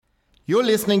You're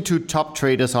listening to Top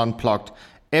Traders Unplugged,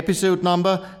 episode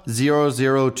number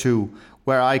 002,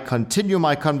 where I continue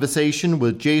my conversation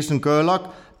with Jason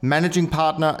Gerlach, Managing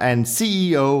Partner and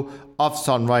CEO of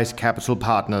Sunrise Capital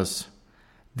Partners.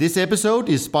 This episode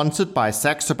is sponsored by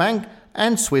Saxo Bank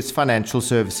and Swiss Financial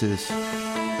Services.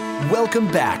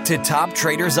 Welcome back to Top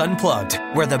Traders Unplugged,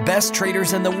 where the best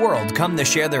traders in the world come to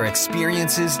share their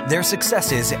experiences, their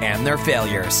successes, and their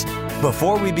failures.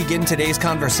 Before we begin today's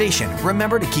conversation,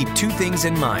 remember to keep two things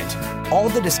in mind. All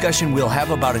the discussion we'll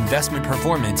have about investment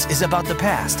performance is about the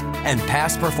past, and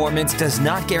past performance does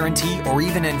not guarantee or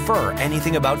even infer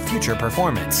anything about future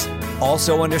performance.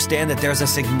 Also understand that there's a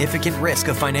significant risk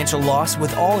of financial loss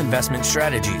with all investment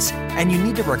strategies, and you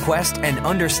need to request and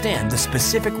understand the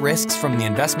specific risks from the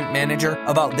investment manager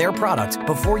about their product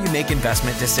before you make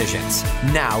investment decisions.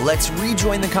 Now, let's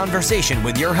rejoin the conversation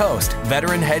with your host,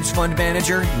 veteran hedge fund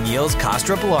manager Niels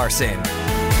Kostrup Larsen.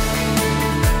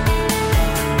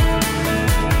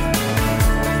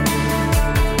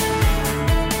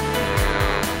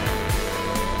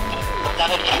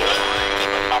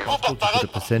 To put a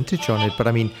percentage on it, but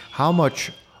I mean, how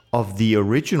much of the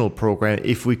original program,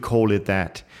 if we call it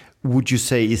that, would you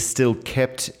say is still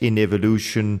kept in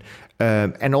evolution?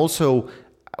 And also,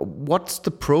 what's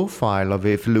the profile of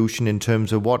evolution in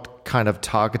terms of what kind of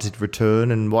targeted return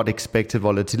and what expected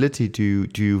volatility do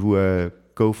you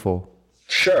go for?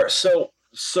 Sure.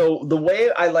 So the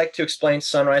way I like to explain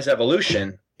Sunrise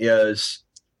Evolution is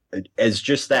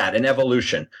just that, an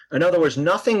evolution. In other words,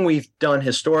 nothing we've done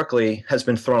historically has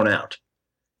been thrown out.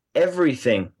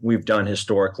 Everything we've done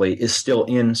historically is still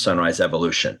in Sunrise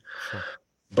Evolution. Sure.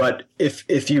 But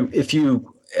if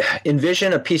you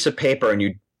envision a piece of paper and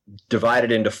you divide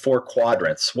it into 4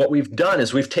 quadrants, what we've done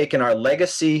is we've taken our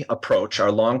legacy approach,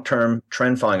 our long-term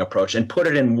trend following approach, and put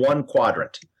it in one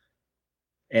quadrant.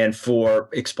 And for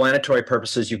explanatory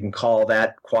purposes, you can call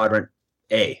that quadrant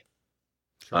A.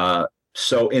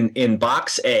 So in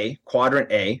box A,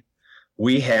 quadrant A,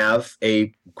 we have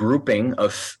a grouping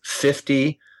of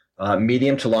 50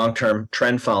 medium to long-term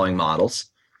trend following models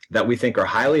that we think are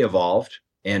highly evolved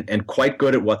and quite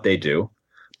good at what they do.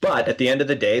 But at the end of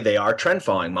the day, they are trend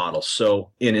following models.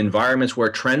 So in environments where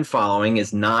trend following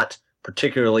is not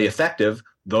particularly effective,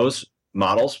 those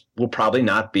models will probably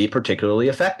not be particularly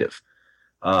effective.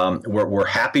 We're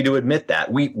happy to admit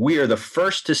that. We are the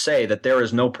first to say that there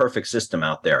is no perfect system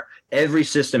out there. Every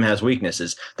system has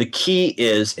weaknesses. The key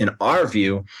is, in our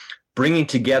view, bringing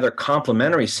together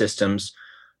complementary systems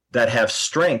that have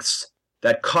strengths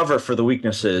that cover for the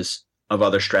weaknesses of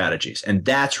other strategies. And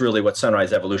that's really what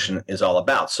Sunrise Evolution is all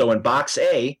about. So in box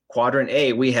A, quadrant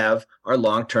A, we have our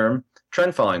long-term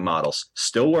trend following models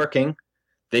still working.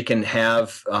 They can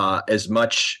have as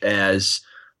much as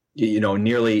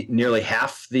nearly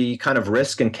half the kind of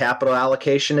risk and capital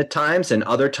allocation at times, and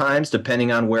other times,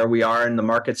 depending on where we are in the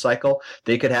market cycle,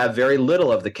 they could have very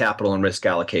little of the capital and risk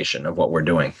allocation of what we're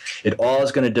doing. It all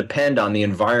is going to depend on the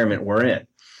environment we're in.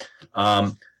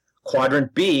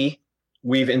 Quadrant B,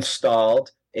 we've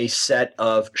installed a set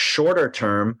of shorter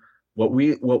term, what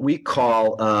we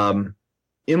call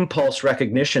impulse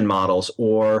recognition models,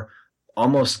 or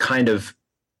almost kind of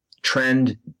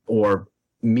trend or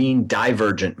mean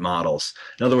divergent models.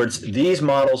 In other words, these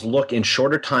models look in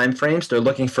shorter time frames. They're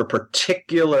looking for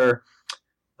particular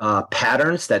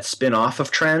patterns that spin off of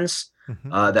trends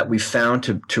that we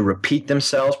found to repeat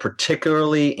themselves,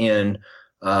 particularly in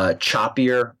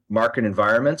choppier market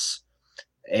environments.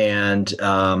 And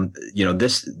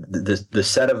the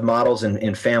set of models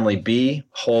in family B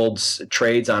holds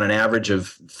trades on an average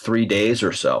of 3 days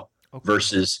or so,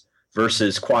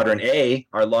 versus quadrant A,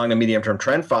 our long and medium term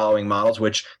trend following models,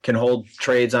 which can hold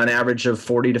trades on average of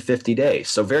 40 to 50 days.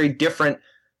 So very different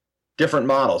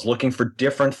models looking for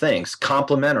different things,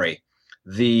 complementary.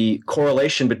 The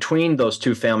correlation between those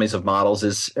two families of models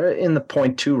is in the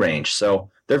 0.2 range. So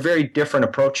they're very different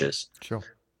approaches. Sure.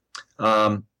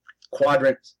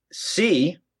 Quadrant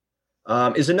C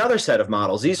is another set of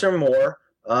models. These are more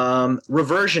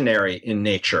reversionary in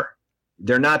nature.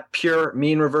 They're not pure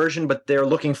mean reversion, but they're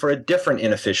looking for a different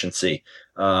inefficiency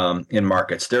in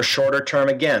markets. They're shorter term.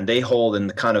 Again, they hold in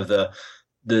the kind of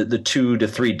the 2 to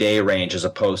 3 day range as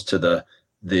opposed to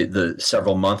the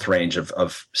several month range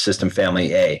of system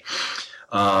family A.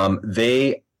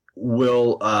 They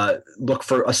will look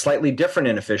for a slightly different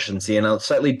inefficiency and a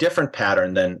slightly different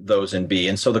pattern than those in B.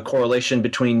 And so the correlation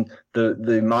between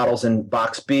the models in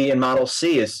box B and model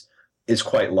C is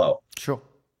quite low. Sure.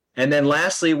 And then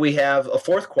lastly, we have a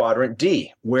fourth quadrant,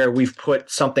 D, where we've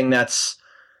put something that's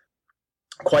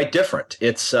quite different.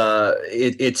 It's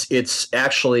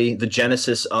actually the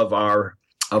genesis of our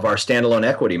of our standalone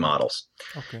equity models.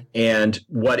 Okay. And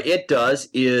what it does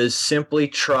is simply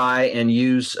try and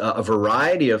use a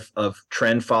variety of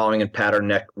trend following and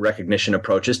pattern recognition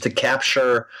approaches to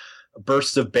capture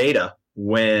bursts of beta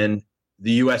when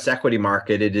the U.S. equity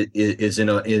market is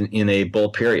in a bull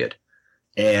period.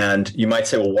 And you might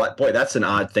say, well, that's an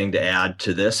odd thing to add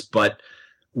to this. But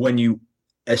when you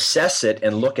assess it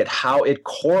and look at how it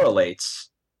correlates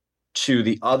to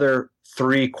the other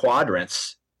three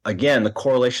quadrants, again, the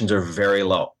correlations are very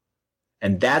low.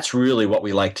 And that's really what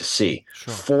we like to see.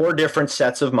 Sure. 4 different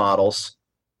sets of models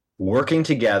working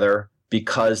together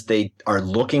because they are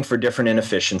looking for different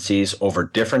inefficiencies over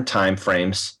different time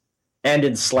frames and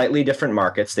in slightly different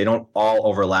markets. They don't all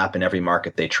overlap in every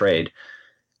market they trade.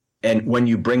 And when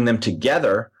you bring them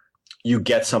together, you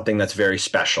get something that's very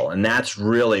special. And that's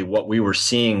really what we were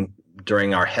seeing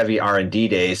during our heavy R&D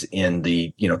days in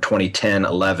the 2010,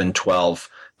 11, 12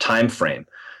 timeframe.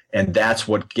 And that's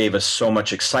what gave us so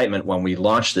much excitement when we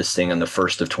launched this thing on the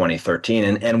 1st of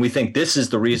 2013. And we think this is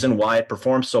the reason why it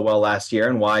performed so well last year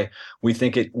and why we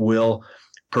think it will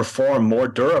perform more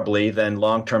durably than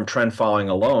long-term trend following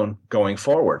alone going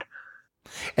forward.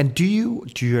 And do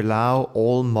you allow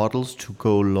all models to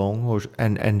go long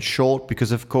and short?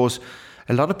 Because, of course,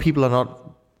 a lot of people are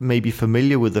not maybe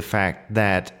familiar with the fact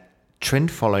that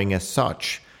trend following as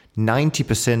such,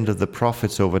 90% of the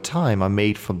profits over time are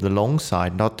made from the long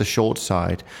side, not the short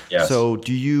side. Yes. So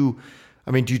do you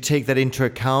take that into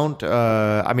account?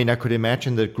 I could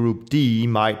imagine that Group D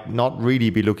might not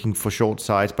really be looking for short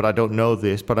sides, but I don't know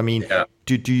this. But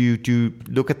do you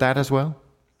look at that as well?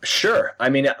 Sure.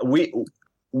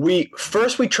 We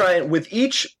try with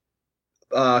each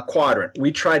quadrant,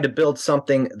 we tried to build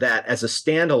something that as a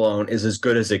standalone is as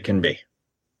good as it can be,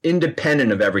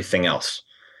 independent of everything else.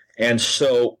 And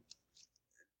so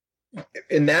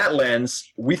in that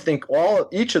lens, we think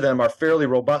each of them are fairly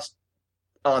robust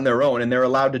on their own, and they're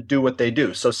allowed to do what they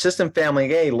do. So System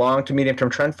Family A, long to medium term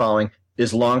trend following,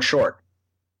 is long short,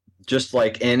 just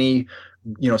like any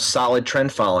solid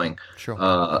trend following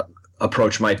Sure.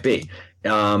 Approach might be.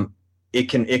 It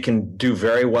can do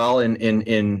very well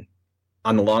in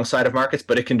on the long side of markets,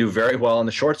 but it can do very well on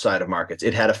the short side of markets.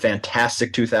 It had a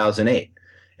fantastic 2008,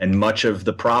 and much of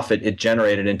the profit it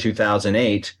generated in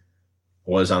 2008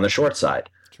 was on the short side.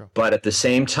 Sure. But at the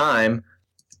same time,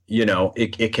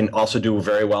 it can also do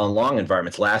very well in long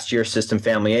environments. Last year, System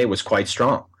Family A was quite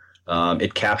strong.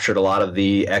 It captured a lot of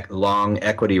the long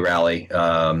equity rally,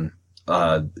 the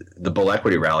bull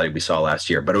equity rally we saw last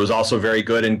year. But it was also very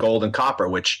good in gold and copper,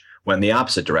 which went in the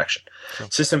opposite direction. Sure.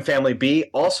 System Family B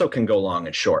also can go long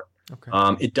and short.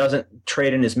 Okay. It doesn't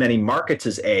trade in as many markets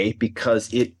as A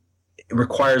because it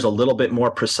requires a little bit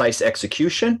more precise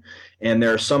execution. And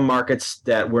there are some markets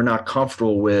that we're not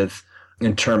comfortable with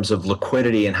in terms of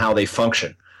liquidity and how they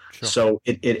function. Sure. So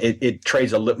it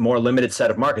trades a more limited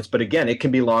set of markets. But again, it can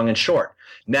be long and short.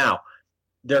 Now,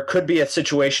 there could be a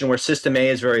situation where System A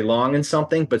is very long in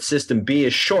something, but System B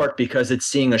is short because it's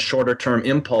seeing a shorter term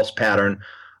impulse pattern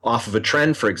off of a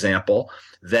trend, for example,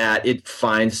 that it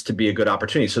finds to be a good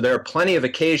opportunity. So there are plenty of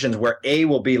occasions where A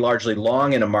will be largely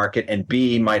long in a market and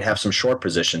B might have some short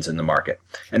positions in the market.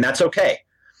 And that's okay,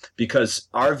 because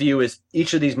our view is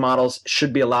each of these models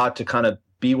should be allowed to kind of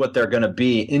be what they're going to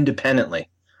be independently.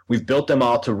 We've built them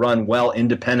all to run well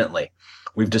independently.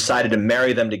 We've decided to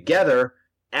marry them together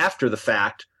after the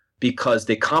fact because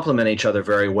they complement each other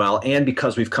very well and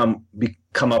because we've come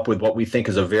up with what we think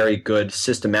is a very good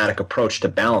systematic approach to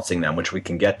balancing them, which we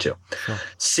can get to. Sure.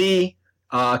 C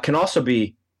can also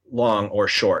be long or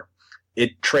short.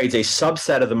 It trades a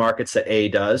subset of the markets that A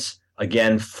does,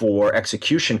 again, for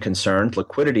execution concerns,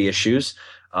 liquidity issues,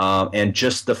 and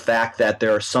just the fact that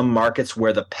there are some markets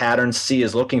where the patterns C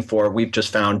is looking for, we've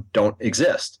just found don't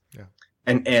exist. Yeah.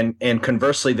 And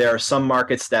conversely, there are some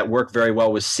markets that work very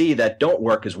well with C that don't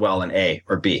work as well in A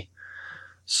or B.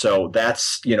 So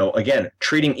that's, again,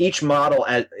 treating each model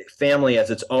as family as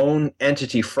its own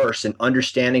entity first and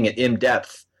understanding it in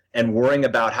depth and worrying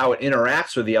about how it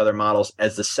interacts with the other models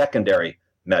as the secondary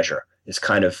measure is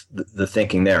kind of the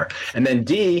thinking there. And then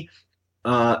D,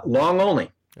 long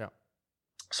only. Yeah.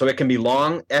 So it can be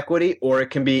long equity or it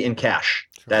can be in cash.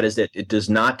 Sure. That is it. It does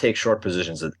not take short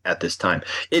positions at this time.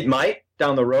 It might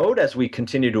down the road as we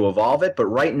continue to evolve it, but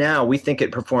right now we think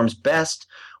it performs best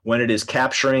when it is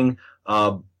capturing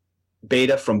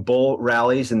beta from bull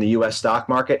rallies in the U.S. stock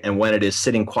market and when it is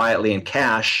sitting quietly in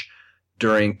cash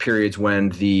during periods when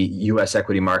the U.S.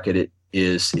 equity market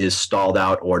is stalled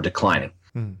out or declining.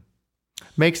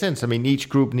 Makes sense. I mean, each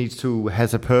group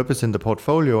has a purpose in the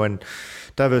portfolio, and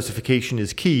diversification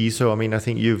is key. So, I mean, I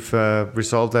think you've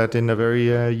resolved that in a very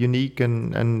unique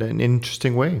and an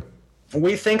interesting way.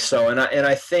 We think so, and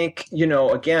I think, you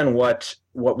know, again, what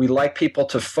we like people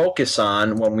to focus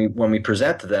on when we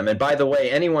present to them. And by the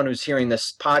way, anyone who's hearing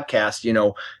this podcast, you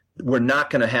know, we're not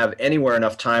going to have anywhere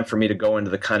enough time for me to go into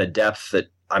the kind of depth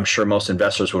that I'm sure most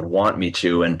investors would want me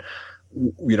to. And,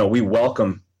 you know, we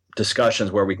welcome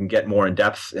discussions where we can get more in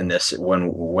depth in this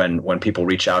when people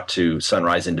reach out to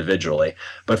Sunrise individually.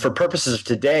 But for purposes of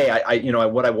today,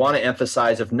 what I want to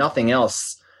emphasize, if nothing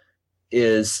else,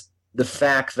 is the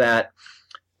fact that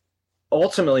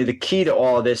ultimately the key to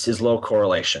all of this is low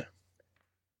correlation.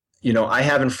 You know, I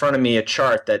have in front of me a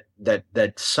chart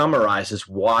that summarizes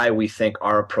why we think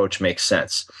our approach makes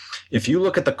sense. If you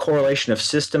look at the correlation of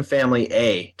system family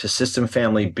A to system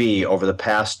family B over the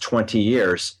past 20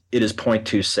 years, it is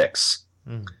 0.26.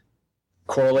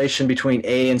 Correlation between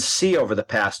A and C over the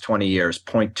past 20 years,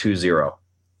 0.20.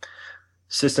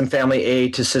 System family A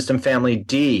to system family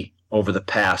D over the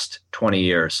past 20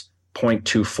 years,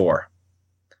 0.24.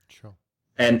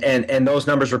 And those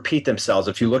numbers repeat themselves.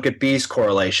 If you look at B's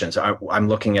correlations, I'm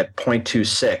looking at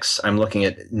 0.26. I'm looking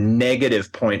at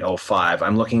negative 0.05.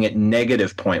 I'm looking at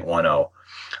negative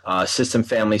 0.10. System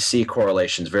family C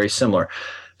correlations, very similar.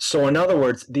 So in other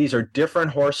words, these are different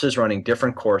horses running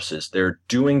different courses. They're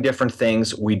doing different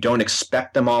things. We don't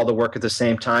expect them all to work at the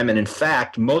same time. And in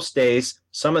fact, most days,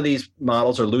 some of these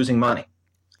models are losing money.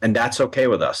 And that's okay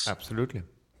with us. Absolutely.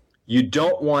 You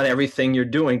don't want everything you're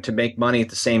doing to make money at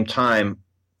the same time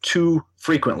too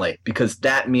frequently, because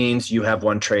that means you have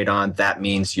one trade on. That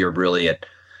means you're really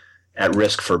at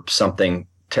risk for something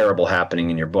terrible happening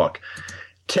in your book.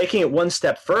 Taking it one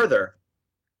step further,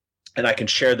 and I can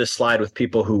share this slide with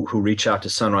people who reach out to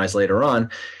Sunrise later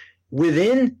on,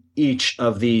 within each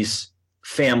of these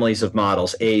families of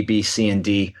models, A, B, C, and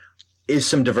D, is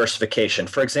some diversification.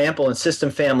 For example, in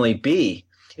system family B,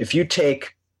 if you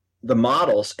take the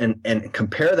models and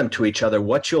compare them to each other,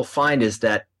 what you'll find is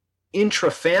that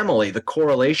intra-family, the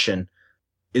correlation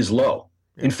is low.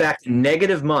 In fact,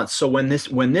 negative months. So when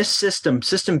this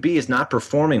system B is not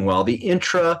performing well, the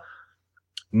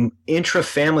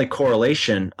intra-family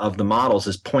correlation of the models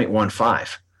is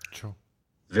 0.15. Sure.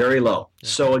 Very low. Yeah.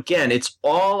 So again, it's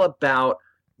all about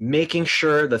making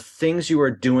sure the things you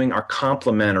are doing are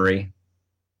complementary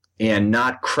and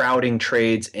not crowding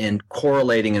trades and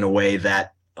correlating in a way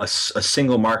that a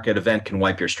single market event can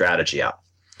wipe your strategy out.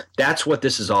 That's what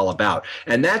this is all about.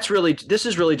 And this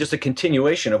is really just a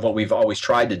continuation of what we've always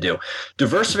tried to do.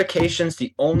 Diversification is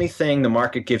the only thing the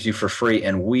market gives you for free,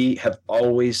 and we have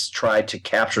always tried to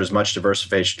capture as much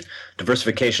diversification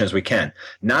as we can.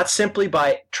 Not simply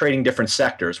by trading different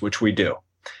sectors, which we do.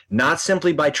 Not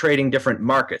simply by trading different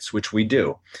markets, which we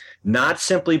do. Not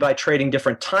simply by trading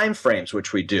different time frames,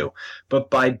 which we do, but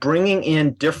by bringing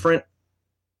in different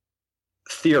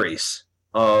theories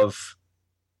of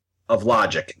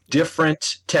logic,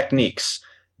 different techniques,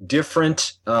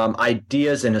 different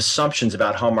ideas and assumptions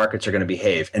about how markets are going to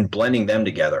behave, and blending them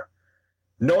together,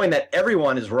 knowing that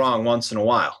everyone is wrong once in a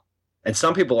while, and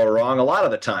some people are wrong a lot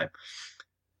of the time,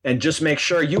 and just make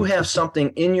sure you have something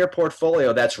in your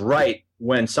portfolio that's right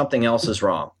when something else is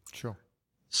wrong. Sure.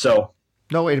 So.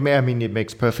 No, it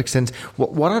makes perfect sense.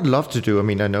 What I'd love to do, I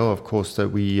mean, I know, of course, that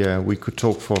we could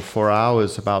talk for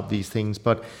hours about these things,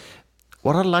 but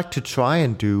what I'd like to try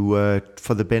and do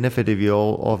for the benefit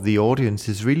of the audience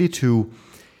is really to,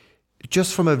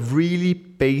 just from a really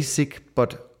basic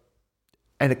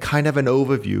and a kind of an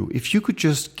overview, if you could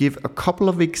just give a couple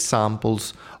of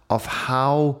examples of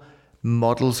how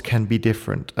models can be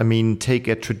different. I mean, take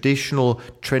a traditional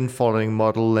trend following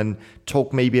model and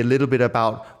talk maybe a little bit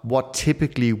about what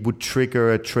typically would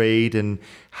trigger a trade and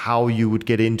how you would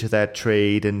get into that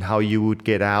trade and how you would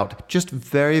get out. Just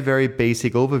very, very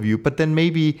basic overview, but then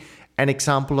maybe an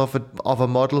example of a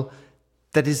model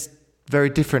that is very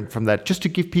different from that, just to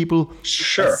give people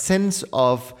a sense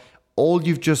of all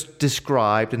you've just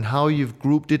described and how you've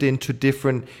grouped it into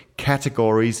different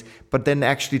categories, but then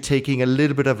actually taking a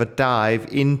little bit of a dive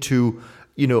into,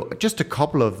 just a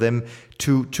couple of them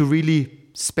to really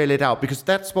spell it out, because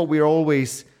that's what we're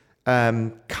always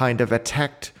kind of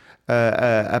attacked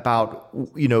about.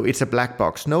 It's a black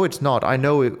box. No, it's not. I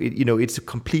know it's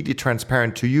completely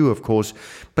transparent to you, of course,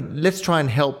 but let's try and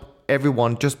help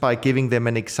everyone just by giving them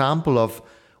an example of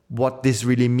what this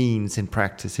really means in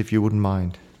practice, if you wouldn't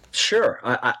mind. Sure.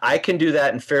 I can do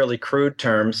that in fairly crude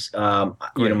terms.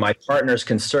 My partners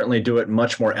can certainly do it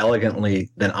much more elegantly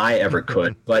than I ever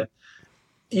could. But,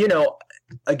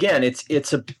 again,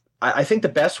 it's I think the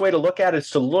best way to look at it is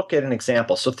to look at an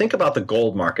example. So think about the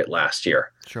gold market last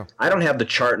year. Sure. I don't have the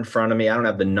chart in front of me. I don't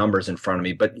have the numbers in front of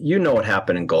me, but you know what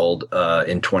happened in gold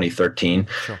in 2013.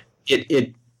 Sure.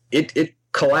 It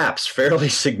collapsed fairly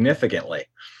significantly.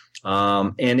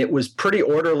 And it was pretty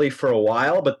orderly for a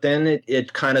while, but then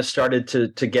it kind of started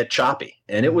to get choppy,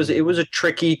 and it was a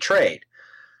tricky trade.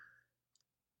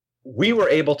 We were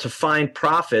able to find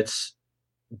profits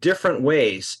different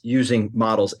ways using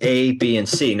models A, B, and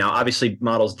C. Now, obviously,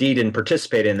 models D didn't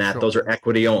participate in that. Sure. Those are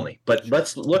equity only. But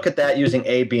let's look at that using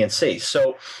A, B, and C.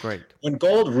 So Great. When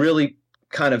gold really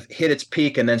kind of hit its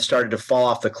peak and then started to fall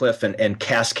off the cliff and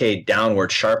cascade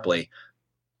downward sharply,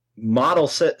 model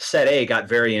set A got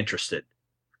very interested.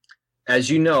 As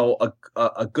you know,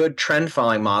 a good trend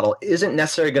following model isn't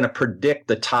necessarily going to predict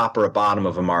the top or a bottom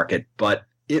of a market, but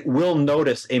it will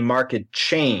notice a market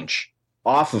change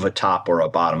off of a top or a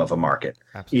bottom of a market.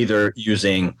 Absolutely. Either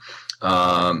using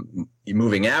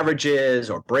moving averages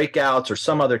or breakouts or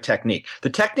some other technique. The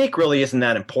technique really isn't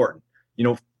that important.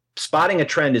 Spotting a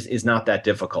trend is not that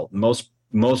difficult. Most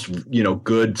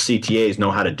good CTAs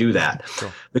know how to do that.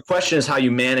 Sure. The question is how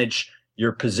you manage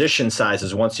your position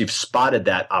sizes once you've spotted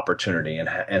that opportunity and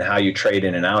how you trade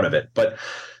in and out of it. But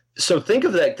so think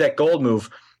of that gold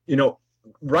move,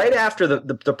 right after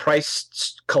the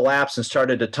price collapsed and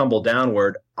started to tumble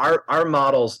downward, our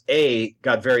models A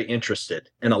got very interested,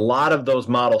 and a lot of those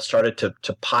models started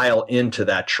to pile into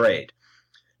that trade.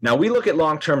 Now, we look at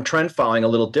long-term trend following a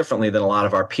little differently than a lot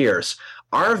of our peers.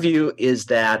 Our view is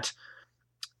that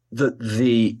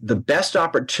the best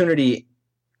opportunity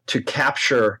to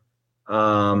capture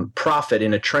profit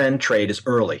in a trend trade is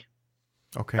early,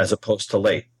 okay, as opposed to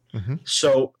late. Mm-hmm.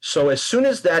 So as soon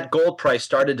as that gold price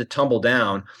started to tumble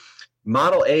down,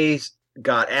 Model A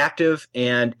got active,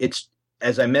 and it's,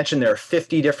 as I mentioned, there are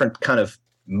 50 different kind of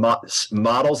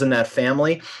models in that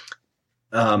family.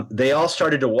 They all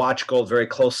started to watch gold very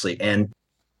closely, and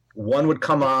one would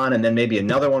come on, and then maybe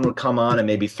another one would come on, and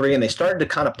maybe three, and they started to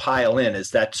kind of pile in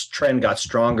as that trend got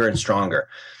stronger and stronger.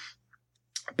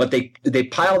 But they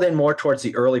piled in more towards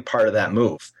the early part of that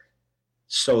move,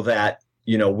 so that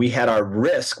we had our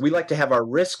risk. We like to have our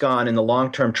risk on in the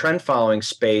long-term trend following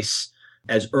space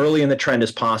as early in the trend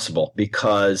as possible,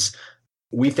 because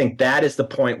we think that is the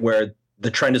point where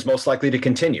the trend is most likely to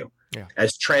continue. Yeah.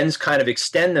 As trends kind of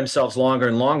extend themselves longer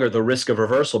and longer, the risk of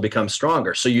reversal becomes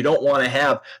stronger. So you don't want to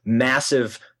have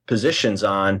massive positions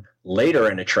on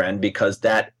later in a trend, because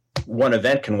that one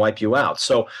event can wipe you out.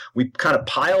 So we kind of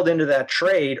piled into that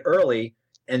trade early,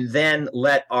 and then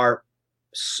let our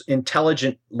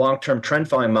intelligent long-term trend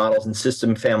following models in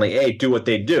system family A do what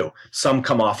they do. Some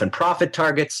come off in profit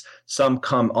targets, some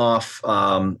come off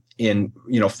in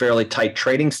fairly tight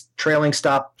trailing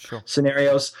stop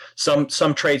scenarios. Some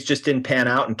trades just didn't pan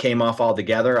out and came off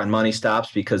altogether on money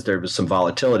stops because there was some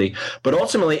volatility. But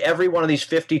ultimately, every one of these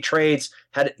 50 trades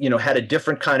had a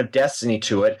different kind of destiny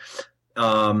to it.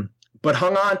 But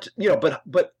hung on to,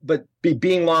 but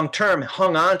being long-term,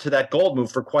 hung on to that gold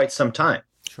move for quite some time.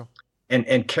 Sure.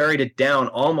 And carried it down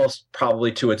almost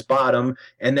probably to its bottom,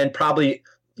 and then probably,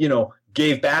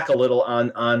 gave back a little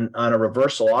on a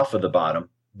reversal off of the bottom,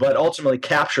 but ultimately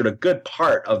captured a good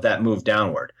part of that move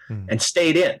downward and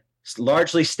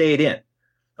largely stayed in.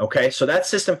 Okay, so that's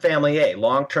system family A,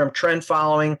 long-term trend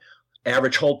following,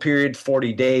 average hold period,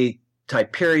 40-day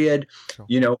type period,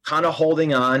 sure. Kind of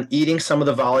holding on, eating some of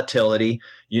the volatility,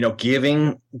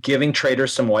 giving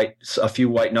traders a few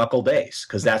white knuckle days,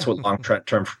 because that's what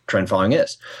long-term trend following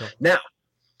is. Sure. Now,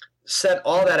 set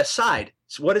all that aside,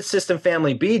 so what is system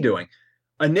family B doing?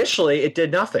 Initially, it did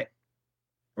nothing,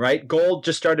 right? Gold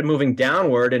just started moving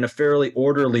downward in a fairly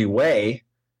orderly way,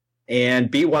 and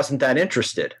B wasn't that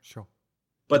interested. Sure.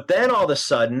 But then all of a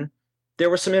sudden, there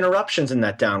were some interruptions in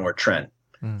that downward trend.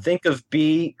 Think of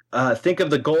B, think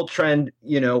of the gold trend,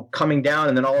 coming down,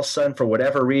 and then all of a sudden, for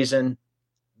whatever reason,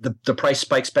 the price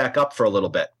spikes back up for a little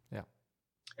bit. Yeah.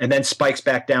 And then spikes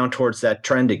back down towards that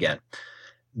trend again.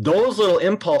 Those little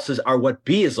impulses are what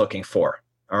B is looking for,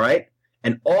 all right?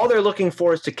 And all they're looking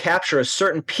for is to capture a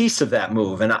certain piece of that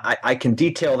move. And I can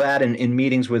detail that in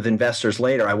meetings with investors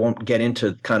later. I won't get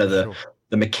into kind of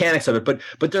the mechanics of it,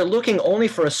 but they're looking only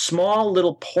for a small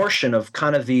little portion of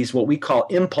kind of these, what we call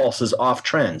impulses off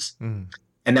trends.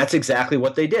 And that's exactly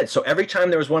what they did. So every time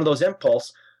there was one of those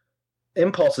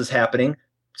impulses happening,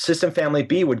 system family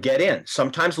B would get in,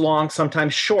 sometimes long,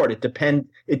 sometimes short. It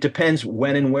depends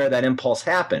when and where that impulse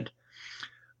happened.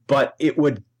 But it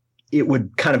would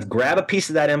kind of grab a piece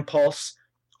of that impulse,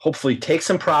 hopefully take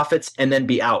some profits, and then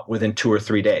be out within 2 or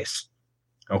 3 days.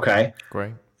 Okay?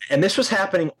 Great. And this was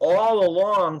happening all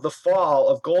along the fall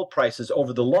of gold prices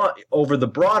over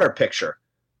the broader picture.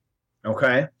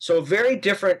 Okay, so a very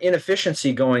different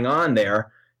inefficiency going on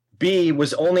there. B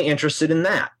was only interested in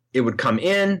that. It would come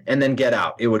in and then get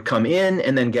out. It would come in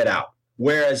and then get out.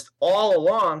 Whereas all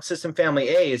along, System Family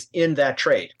A is in that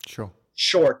trade. Sure.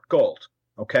 Short gold.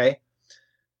 Okay.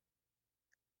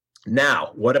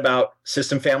 Now, what about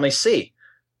System Family C?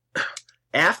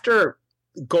 After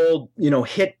gold,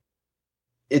 hit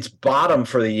its bottom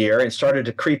for the year and started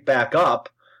to creep back up,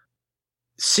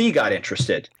 C got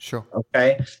interested. Sure.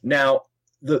 Okay. Now,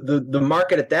 the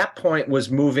market at that point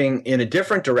was moving in a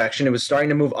different direction. It was starting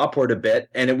to move upward a bit,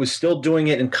 and it was still doing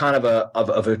it in kind of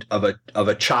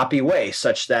a choppy way,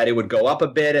 such that it would go up a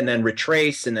bit and then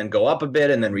retrace, and then go up a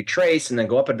bit and then retrace, and then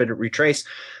go up a bit and retrace.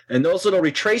 And those little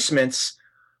retracements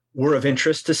were of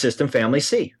interest to System Family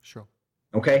C. Sure.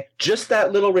 Okay. Just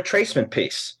that little retracement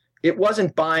piece. It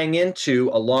wasn't buying into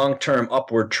a long-term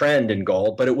upward trend in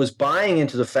gold, but it was buying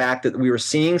into the fact that we were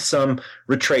seeing some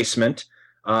retracement.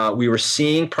 We were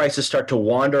seeing prices start to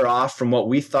wander off from what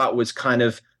we thought was kind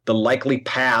of the likely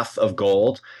path of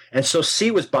gold. And so C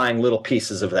was buying little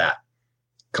pieces of that,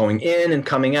 going in and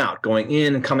coming out, going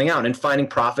in and coming out, and finding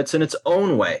profits in its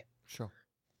own way. Sure.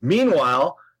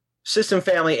 Meanwhile, System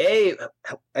Family A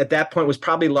at that point was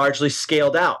probably largely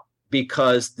scaled out,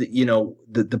 because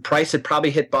the price had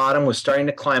probably hit bottom, was starting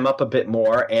to climb up a bit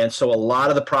more, and so a lot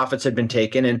of the profits had been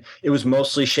taken, and it was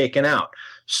mostly shaken out.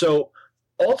 So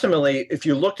ultimately, if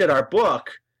you looked at our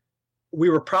book, we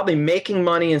were probably making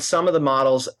money in some of the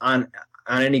models on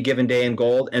any given day in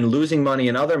gold and losing money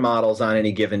in other models on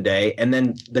any given day, and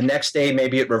then the next day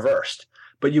maybe it reversed.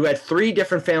 But you had 3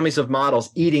 different families of models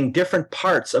eating different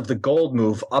parts of the gold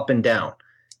move up and down.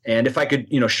 And if I could,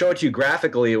 show it to you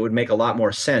graphically, it would make a lot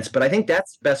more sense. But I think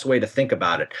that's the best way to think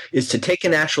about it, is to take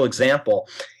an actual example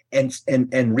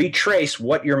and retrace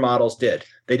what your models did.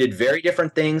 They did very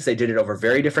different things. They did it over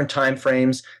very different time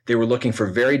frames. They were looking for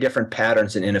very different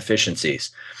patterns and inefficiencies.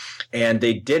 And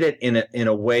they did it in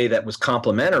a way that was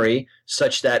complementary,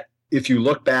 such that if you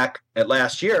look back at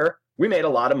last year, we made a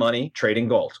lot of money trading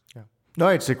gold. Yeah. No,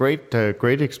 it's a great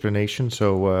explanation.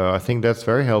 So I think that's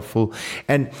very helpful.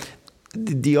 And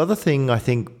the other thing I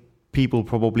think people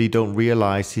probably don't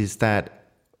realize is that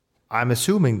I'm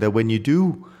assuming that when you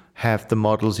do have the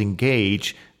models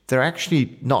engage, they're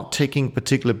actually not taking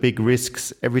particular big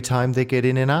risks every time they get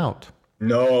in and out.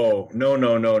 No.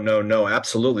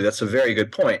 Absolutely. That's a very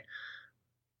good point.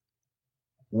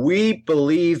 We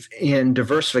believe in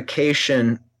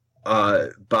diversification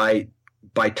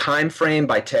by time frame,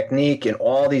 by technique, and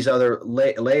all these other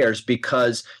layers,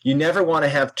 because you never want to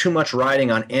have too much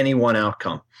riding on any one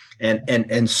outcome.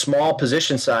 And small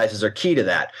position sizes are key to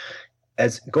that.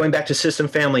 As going back to System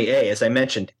Family A, as I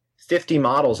mentioned, 50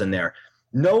 models in there.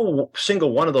 No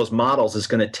single one of those models is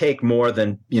going to take more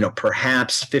than,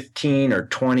 perhaps 15 or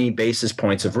 20 basis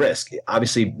points of risk.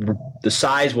 Obviously, the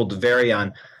size will vary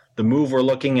on the move we're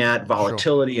looking at,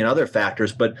 volatility, sure, and other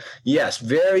factors. But yes,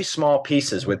 very small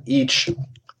pieces with each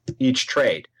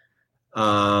trade.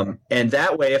 And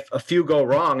that way, if a few go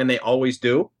wrong, and they always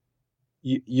do,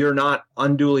 you're not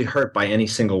unduly hurt by any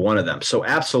single one of them. So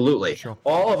absolutely. Sure.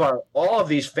 All of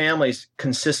these families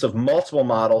consist of multiple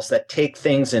models that take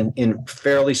things in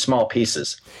fairly small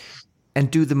pieces. And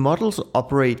do the models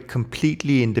operate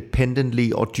completely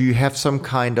independently, or do you have some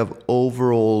kind of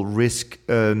overall risk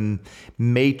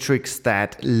matrix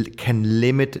that can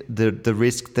limit the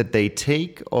risk that they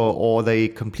take, or are they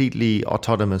completely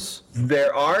autonomous?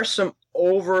 There are some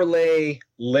overlay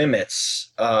limits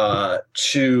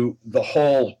to the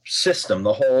whole system.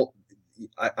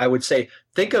 I would say,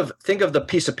 think of the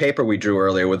piece of paper we drew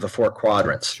earlier with the 4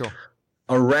 quadrants. Sure.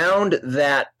 Around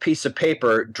that piece of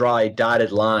paper, draw a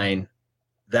dotted line.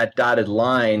 That dotted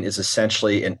line is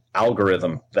essentially an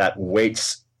algorithm that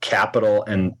weights capital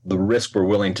and the risk we're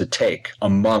willing to take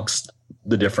amongst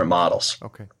the different models.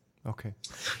 Okay.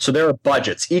 So there are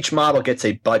budgets. Each model gets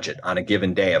a budget on a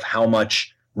given day of how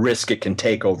much risk it can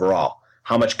take overall,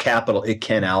 how much capital it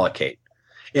can allocate.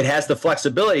 It has the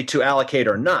flexibility to allocate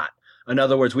or not. In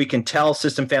other words, we can tell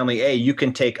System Family A, you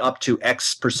can take up to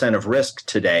X% of risk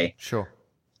today. Sure.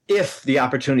 If the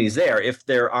opportunity is there. If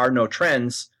there are no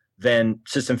trends, then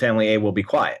System Family A will be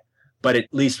quiet. But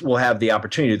at least we'll have the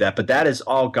opportunity to do that. But that is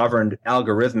all governed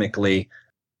algorithmically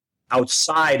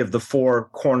outside of the 4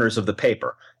 corners of the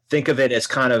paper. Think of it as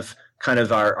kind of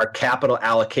our capital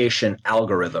allocation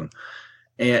algorithm.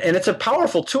 And it's a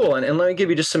powerful tool. And let me give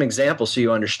you just some examples so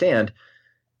you understand.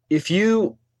 If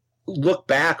you look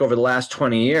back over the last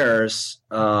 20 years,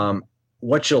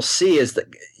 what you'll see is that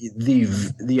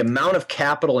the amount of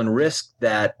capital and risk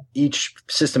that each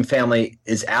system family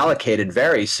is allocated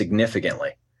varies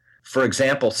significantly. For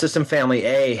example, system family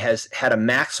A has had a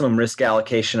maximum risk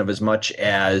allocation of as much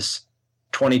as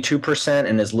 22%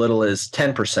 and as little as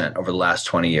 10% over the last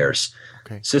 20 years.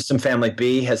 Okay. System family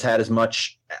B has had as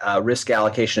much risk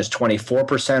allocation as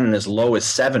 24% and as low as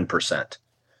 7%.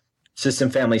 System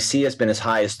family C has been as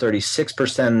high as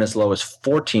 36% and as low as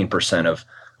 14%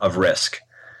 of risk.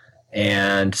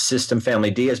 And system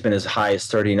family D has been as high as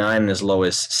 39 and as low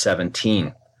as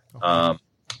 17%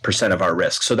 of our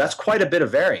risk. So that's quite a bit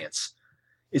of variance.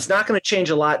 It's not going to change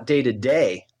a lot day to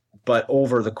day, but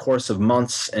over the course of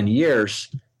months and years,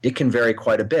 it can vary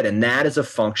quite a bit. And that is a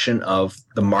function of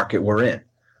the market we're in.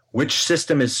 Which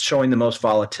system is showing the most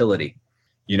volatility?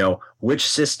 Which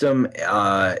system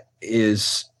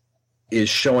is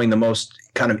showing the most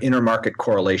kind of intermarket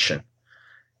correlation?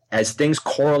 As things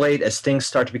correlate, as things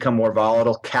start to become more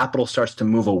volatile, capital starts to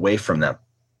move away from them.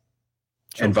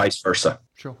 Sure. And vice versa.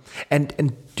 Sure.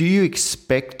 And do you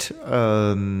expect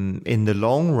in the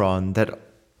long run that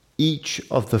each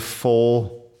of the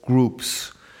four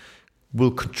groups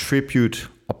will contribute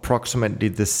approximately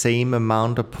the same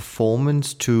amount of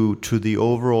performance to the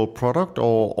overall product,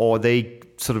 or are they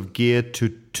sort of geared to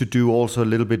do also a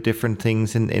little bit different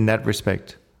things in that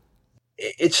respect?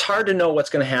 It's hard to know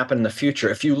what's going to happen in the future.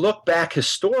 If you look back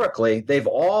historically, they've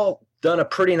all done a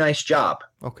pretty nice job.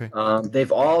 Okay.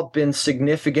 They've all been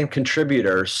significant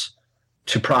contributors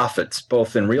to profits,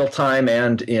 both in real time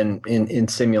and in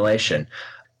simulation.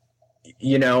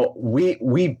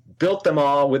 We built them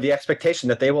all with the expectation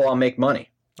that they will all make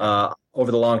money over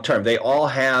the long term. They all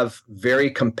have very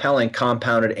compelling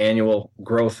compounded annual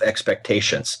growth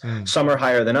expectations. Some are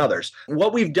higher than others.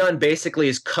 What we've done basically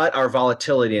is cut our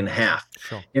volatility in half.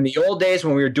 Sure. In the old days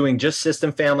when we were doing just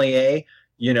system family A,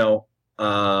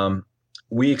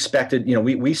 we expected,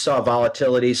 we saw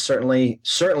volatility certainly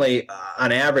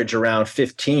on average around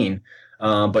 15,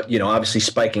 but obviously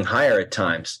spiking higher at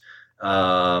times,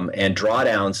 and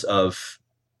drawdowns of,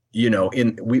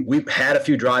 we've had a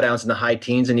few drawdowns in the high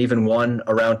teens and even one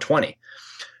around 20.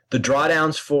 The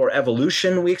drawdowns for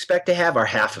evolution we expect to have are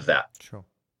half of that. Sure.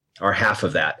 Are half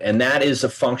of that, and that is a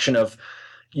function of,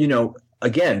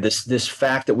 again, this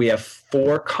fact that we have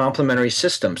four complementary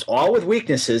systems, all with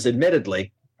weaknesses,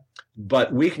 admittedly,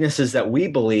 but weaknesses that we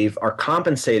believe are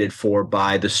compensated for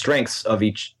by the strengths of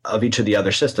each of the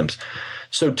other systems.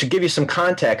 So to give you some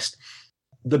context,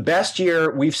 the best year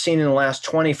we've seen in the last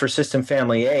 20 for system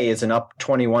family A is an up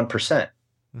 21%.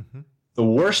 Mm-hmm. The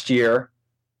worst year,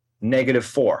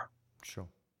 -4. Sure.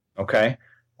 Okay.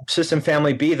 System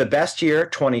family B, the best year,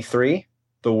 23.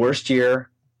 The worst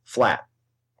year, flat.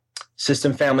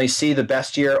 System family C, the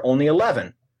best year, only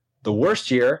 11. The worst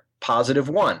year,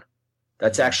 +1.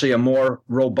 That's actually a more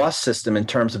robust system in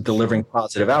terms of delivering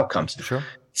positive outcomes. Sure.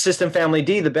 System family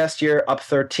D, the best year, up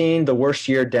 13. The worst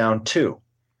year, down 2.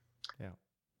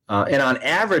 And on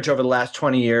average, over the last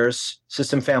 20 years,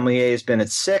 system family A has been at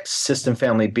 6, system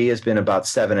family B has been about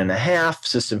 7.5,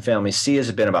 system family C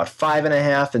has been about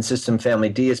 5.5, and system family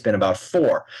D has been about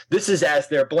 4. This is as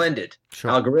they're blended,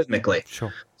 sure, algorithmically.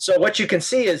 Sure. So what you can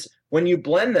see is when you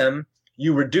blend them,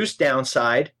 you reduce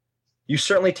downside. You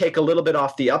certainly take a little bit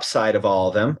off the upside of all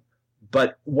of them,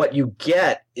 but what you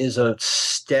get is a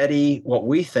steady, what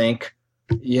we think,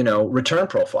 return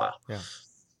profile. Yeah.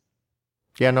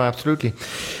 Yeah, no, absolutely.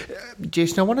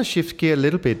 Jason, I want to shift gear a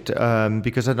little bit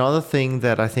because another thing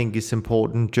that I think is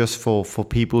important just for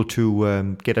people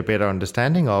to get a better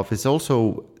understanding of is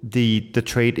also the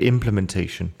trade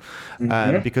implementation.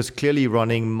 Mm-hmm. Because clearly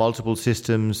running multiple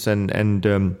systems and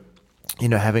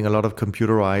having a lot of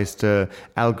computerized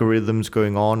algorithms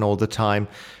going on all the time,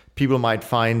 people might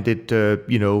find it,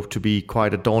 to be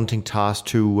quite a daunting task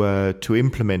to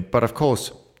implement. But of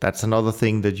course, that's another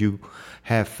thing that you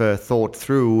have thought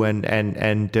through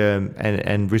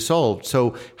and resolved.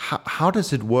 So how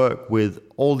does it work with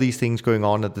all these things going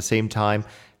on at the same time?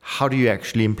 How do you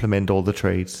actually implement all the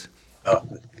trades?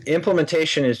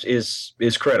 Implementation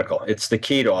is critical. It's the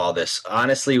key to all this.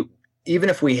 Honestly, even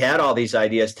if we had all these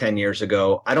ideas 10 years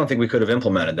ago, I don't think we could have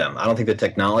implemented them. I don't think the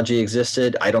technology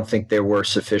existed. I don't think there were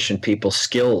sufficient people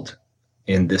skilled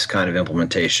in this kind of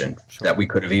implementation that we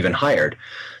could have even hired.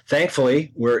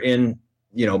 Thankfully, we're in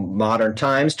modern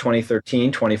times,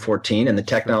 2013, 2014, and the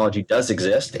technology does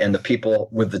exist, and the people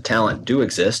with the talent do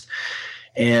exist.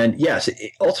 And yes,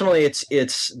 ultimately,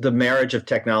 it's the marriage of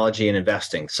technology and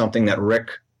investing, something that Rick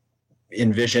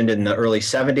envisioned in the early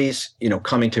 70s,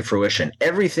 coming to fruition.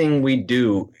 Everything we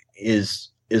do is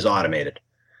automated.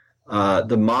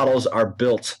 The models are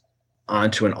built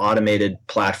onto an automated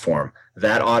platform.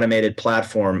 That automated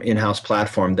platform, in-house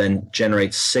platform, then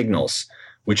generates signals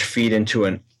which feed into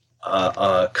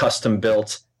a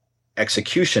custom-built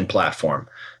execution platform.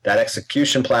 That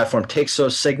execution platform takes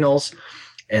those signals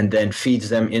and then feeds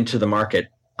them into the market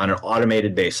on an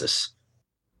automated basis.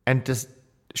 And does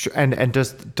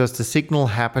the signal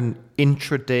happen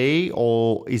intraday,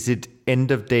 or is it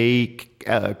end of day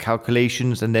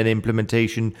calculations and then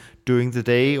implementation during the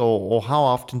day, or how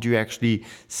often do you actually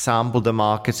sample the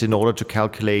markets in order to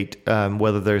calculate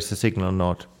whether there's a signal or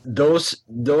not?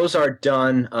 Those are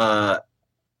done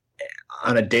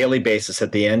on a daily basis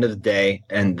at the end of the day,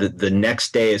 and the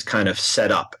next day is kind of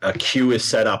set up. A queue is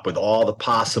set up with all the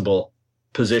possible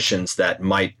positions that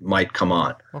might come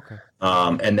on. Okay.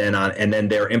 And then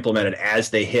they're implemented as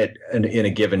they hit in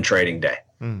a given trading day.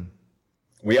 Mm.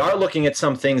 We are looking at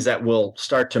some things that will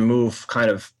start to move kind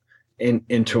of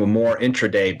into a more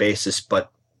intraday basis,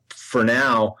 but for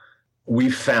now,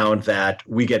 we've found that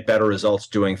we get better results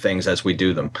doing things as we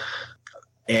do them.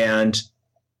 And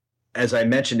as I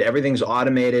mentioned, everything's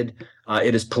automated.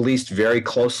 It is policed very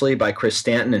closely by Chris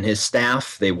Stanton and his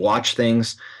staff. They watch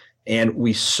things, and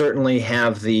we certainly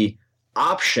have the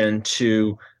option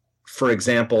to, for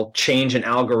example, change an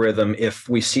algorithm if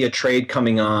we see a trade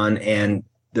coming on and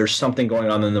there's something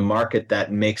going on in the market that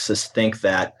makes us think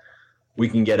that we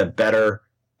can get a better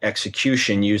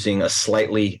execution using a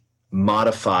slightly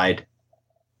modified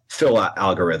fill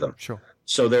algorithm. Sure.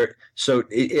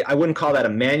 I wouldn't call that a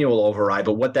manual override,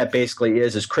 but what that basically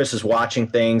is Chris is watching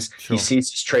things. Sure. He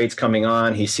sees his trades coming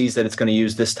on. He sees that it's going to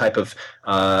use this type of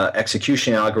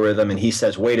execution algorithm, and he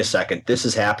says, wait a second, this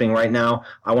is happening right now.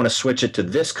 I want to switch it to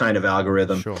this kind of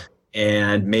algorithm, sure.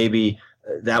 And maybe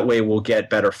that way we'll get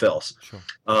better fills. Sure.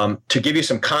 To give you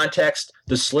some context,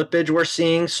 the slippage we're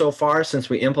seeing so far since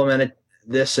we implemented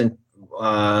this in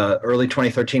early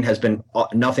 2013 has been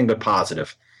nothing but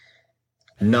positive.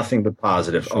 Nothing but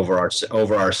positive over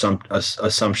our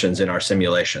assumptions in our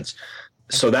simulations.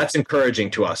 So that's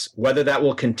encouraging to us. Whether that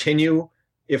will continue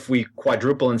if we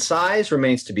quadruple in size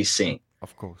remains to be seen.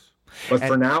 Of course. But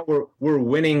for now, we're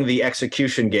winning the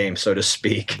execution game, so to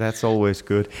speak. That's always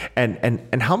good. And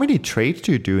how many trades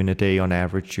do you do in a day on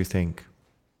average, do you think?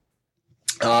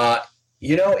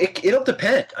 It'll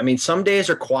depend. I mean, some days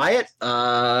are quiet.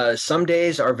 Some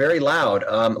days are very loud.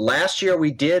 Last year,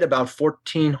 we did about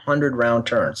 1,400 round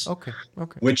turns. Okay.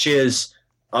 Which is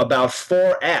about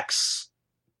 4x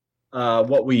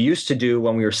what we used to do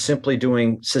when we were simply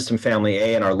doing System Family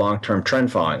A and our long-term trend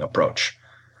following approach.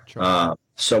 Sure.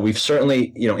 So we've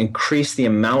certainly, increased the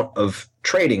amount of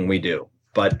trading we do,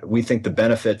 but we think the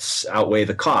benefits outweigh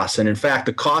the costs. And in fact,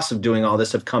 the costs of doing all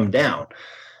this have come down.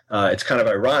 It's kind of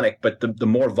ironic, but the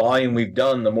more volume we've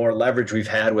done, the more leverage we've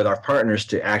had with our partners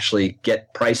to actually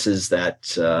get prices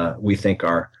that we think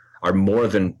are more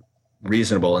than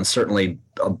reasonable and certainly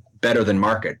better than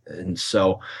market. And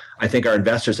so I think our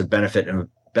investors have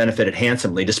benefited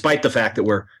handsomely, despite the fact that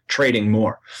we're trading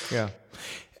more. Yeah.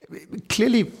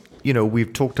 Clearly,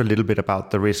 we've talked a little bit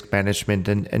about the risk management,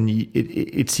 and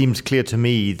it seems clear to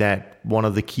me that one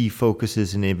of the key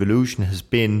focuses in Evolution has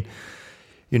been,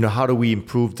 how do we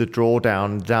improve the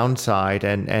downside?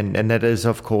 And that is,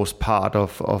 of course, part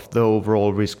of the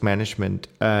overall risk management.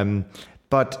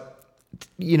 But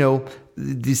the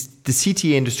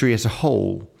CTA industry as a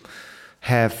whole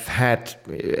have had,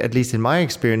 at least in my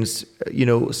experience,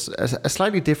 a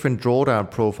slightly different drawdown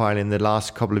profile in the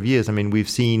last couple of years. I mean, we've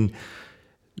seen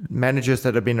managers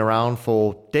that have been around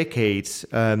for decades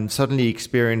suddenly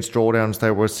experience drawdowns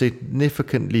that were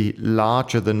significantly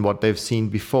larger than what they've seen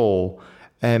before.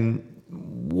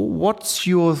 What's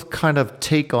your kind of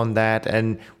take on that?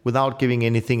 And without giving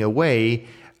anything away,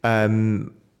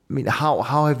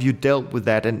 how have you dealt with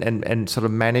that and sort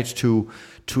of managed to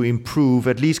improve,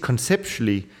 at least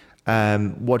conceptually,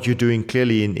 what you're doing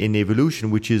clearly in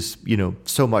Evolution, which is,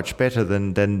 so much better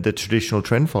than the traditional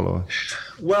trend follower?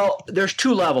 Well, there's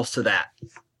two levels to that.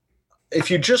 If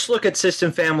you just look at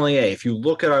System Family A, if you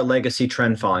look at our legacy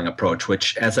trend following approach,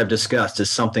 which, as I've discussed,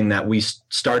 is something that we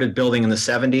started building in the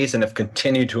 70s and have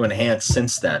continued to enhance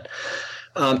since then,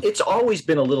 it's always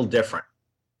been a little different.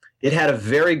 It had a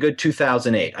very good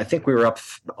 2008. I think we were up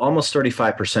almost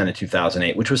 35% in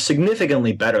 2008, which was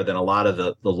significantly better than a lot of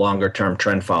the longer-term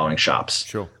trend following shops.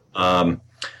 Sure. And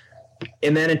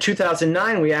then in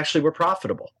 2009, we actually were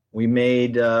profitable. We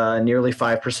made nearly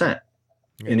 5%.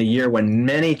 In a year when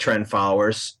many trend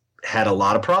followers had a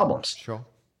lot of problems. Sure.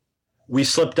 We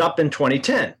slipped up in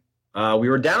 2010. We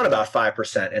were down about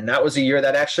 5%, and that was a year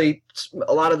that actually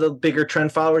a lot of the bigger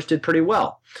trend followers did pretty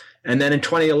well. And then in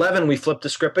 2011, we flipped the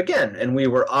script again, and we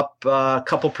were up a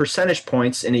couple percentage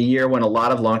points in a year when a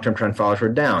lot of long-term trend followers were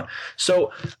down.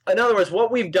 So in other words,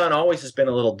 what we've done always has been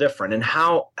a little different. And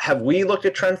how have we looked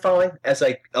at trend following? As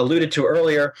I alluded to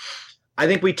earlier, I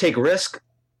think we take risk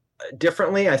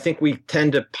differently. I think we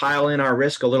tend to pile in our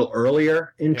risk a little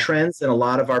earlier in trends than a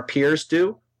lot of our peers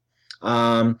do.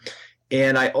 And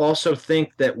I also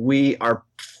think that we are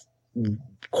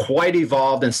quite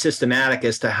evolved and systematic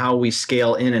as to how we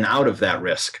scale in and out of that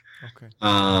risk.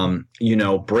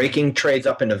 Okay. Breaking trades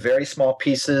up into very small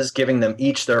pieces, giving them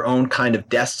each their own kind of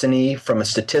destiny from a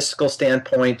statistical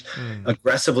standpoint,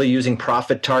 aggressively using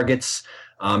profit targets,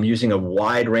 using a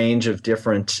wide range of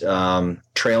different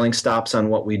trailing stops on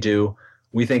what we do,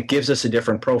 we think gives us a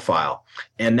different profile.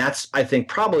 And that's, I think,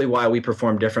 probably why we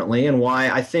perform differently and why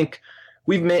I think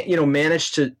we've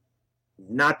managed to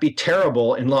not be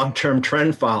terrible in long-term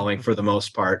trend following for the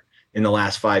most part in the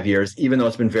last 5 years, even though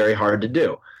it's been very hard to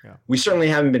do. Yeah. We certainly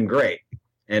haven't been great,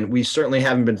 and we certainly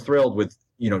haven't been thrilled with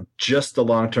just the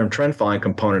long-term trend following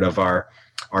component of our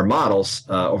models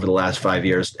over the last 5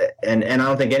 years, and I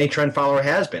don't think any trend follower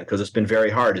has been, because it's been very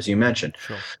hard, as you mentioned.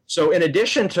 Sure. So in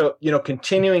addition to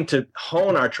continuing to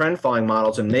hone our trend following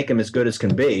models and make them as good as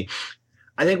can be,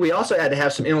 I think we also had to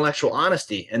have some intellectual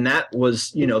honesty, and that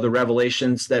was, the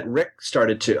revelations that Rick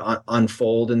started to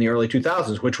unfold in the early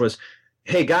 2000s, which was,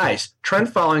 hey guys,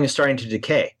 trend following is starting to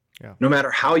decay, no matter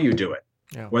how you do it,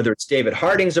 whether it's David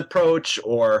Harding's approach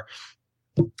or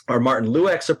Martin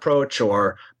Lueck's approach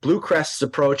or Blue Crest's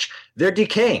approach, they're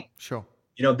decaying. Sure.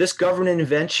 This government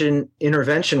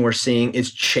intervention we're seeing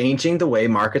is changing the way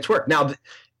markets work. Now,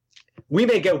 we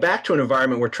may go back to an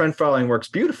environment where trend following works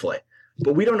beautifully,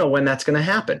 but we don't know when that's going to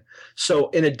happen. So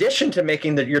in addition to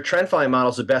making your trend following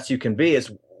models the best they can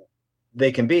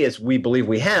be, as we believe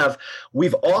we have,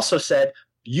 we've also said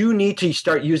you need to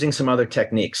start using some other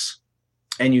techniques,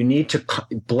 and you need to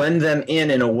blend them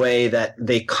in a way that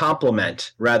they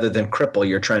complement rather than cripple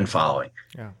your trend following.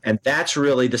 Yeah. And that's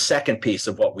really the second piece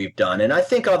of what we've done. And I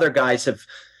think other guys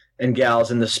and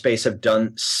gals in the space have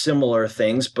done similar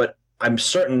things, but I'm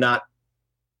certain not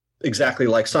exactly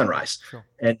like Sunrise. Sure.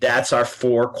 And that's our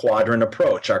 4-quadrant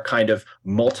approach, our kind of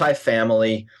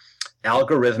multifamily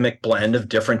algorithmic blend of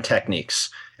different techniques.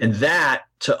 And that,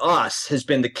 to us, has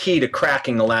been the key to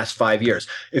cracking the last 5 years.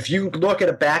 If you look at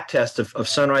a back test of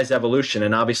Sunrise Evolution,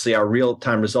 and obviously our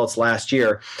real-time results last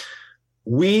year,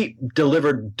 we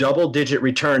delivered double-digit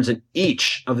returns in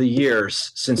each of the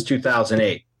years since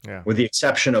 2008, with the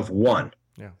exception of one,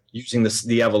 using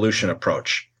the evolution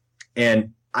approach.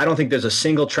 And I don't think there's a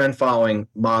single trend following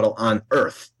model on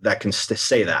earth that can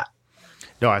say that.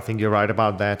 No, I think you're right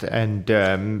about that, and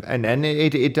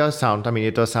it does sound. I mean,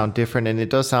 it does sound different, and it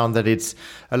does sound that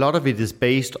a lot of it is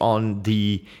based on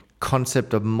the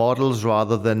concept of models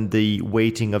rather than the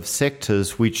weighting of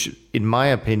sectors, which, in my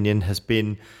opinion, has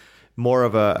been more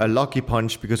of a lucky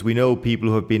punch, because we know people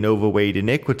who have been overweight in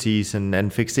equities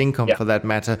and fixed income, for that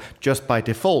matter, just by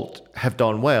default have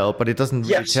done well, but it doesn't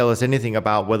really tell us anything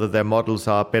about whether their models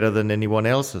are better than anyone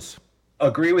else's.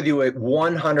 Agree with you at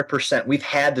 100%. We've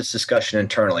had this discussion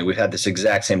internally. We've had this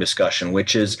exact same discussion,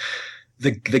 which is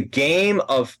the game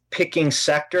of picking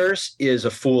sectors is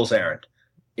a fool's errand.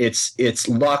 It's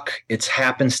luck, it's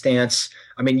happenstance.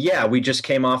 I mean, we just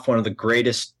came off one of the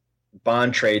greatest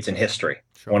bond trades in history.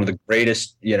 Sure. One of the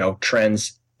greatest,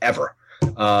 trends ever.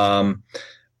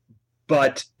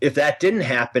 But if that didn't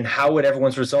happen, how would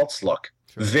everyone's results look?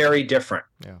 Sure. Very different.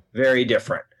 Yeah. Very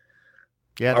different.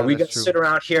 Yeah, are we going to sit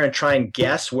around here and try and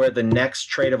guess where the next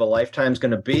trade of a lifetime is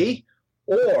going to be?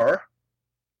 Or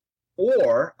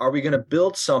are we going to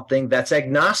build something that's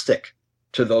agnostic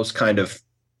to those kind of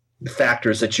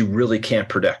factors that you really can't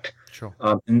predict? Sure.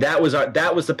 And that was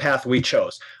the path we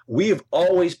chose. We've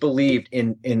always believed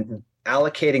in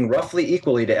allocating roughly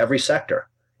equally to every sector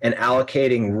and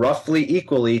allocating roughly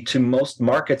equally to most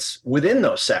markets within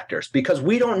those sectors, because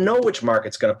we don't know which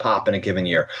market's going to pop in a given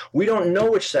year. We don't know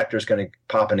which sector is going to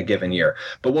pop in a given year.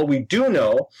 But what we do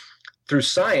know through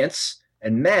science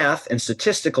and math and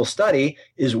statistical study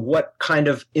is what kind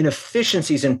of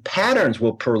inefficiencies and patterns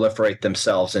will proliferate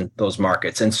themselves in those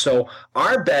markets. And so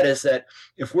our bet is that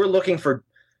if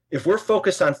we're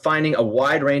focused on finding a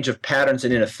wide range of patterns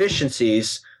and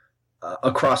inefficiencies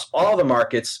across all the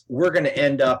markets, we're going to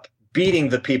end up beating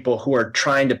the people who are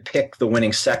trying to pick the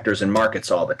winning sectors and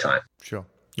markets all the time. Sure.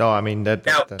 No, I mean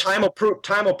time will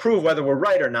prove whether we're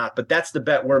right or not, but that's the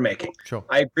bet we're making. Sure.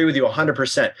 I agree with you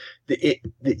 100%.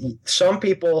 Some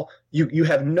people, you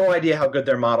have no idea how good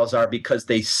their models are because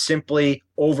they simply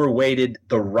overweighted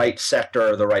the right sector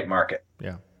or the right market.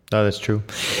 Yeah, no, that's true.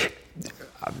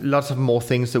 lots of more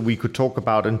things that we could talk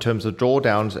about in terms of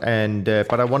drawdowns, and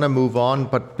but I want to move on.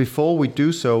 But before we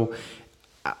do so,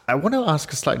 I want to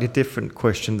ask a slightly different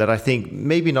question that I think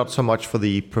maybe not so much for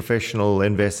the professional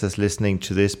investors listening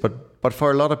to this, but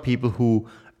for a lot of people who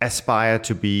aspire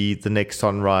to be the next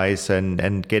Sunrise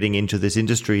and getting into this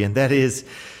industry. And that is,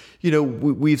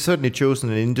 we've certainly chosen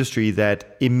an industry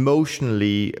that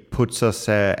emotionally puts us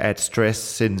at stress,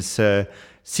 since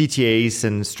CTAs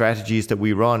and strategies that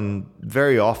we run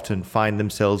very often find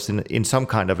themselves in some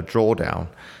kind of a drawdown.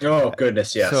 Oh,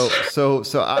 goodness, yes. So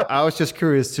I was just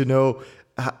curious to know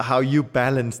how you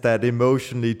balance that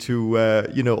emotionally to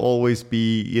always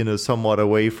be somewhat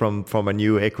away from a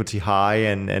new equity high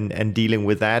and dealing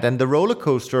with that, and the roller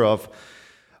coaster of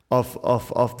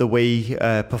the way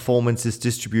performance is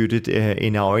distributed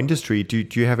in our industry. Do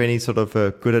you have any sort of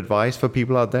good advice for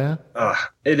people out there?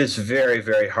 It is very,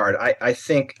 very hard. I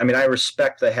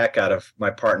respect the heck out of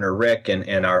my partner Rick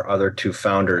and our other two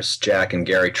founders, Jack and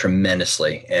Gary,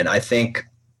 tremendously, and I think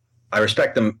I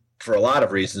respect them for a lot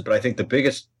of reasons, but I think the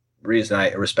biggest reason I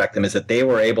respect them is that they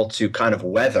were able to kind of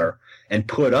weather and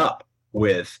put up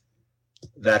with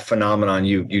that phenomenon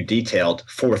you detailed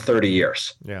for 30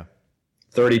 years. Yeah.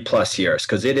 30 plus years,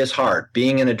 because it is hard.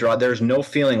 Being in a draw, there's no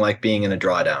feeling like being in a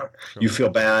drawdown. Sure. You feel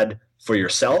bad for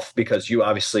yourself because you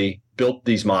obviously built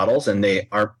these models and they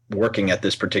aren't working at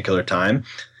this particular time.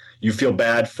 You feel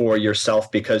bad for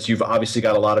yourself because you've obviously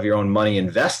got a lot of your own money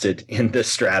invested in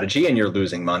this strategy and you're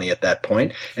losing money at that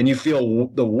point. And you feel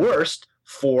the worst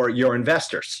for your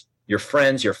investors, your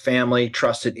friends, your family,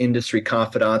 trusted industry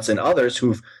confidants, and others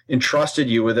who've entrusted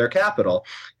you with their capital.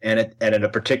 And at a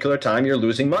particular time, you're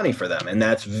losing money for them. And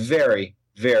that's very,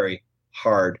 very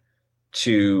hard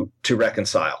to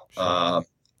reconcile.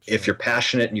 If you're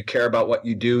passionate and you care about what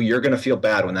you do, you're going to feel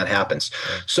bad when that happens.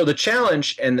 Yeah. So the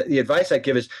challenge and the advice I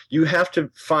give is you have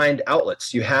to find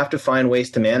outlets. You have to find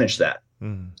ways to manage that.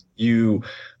 Mm. You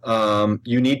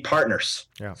need partners,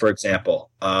 yeah. For example.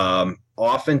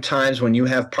 Oftentimes when you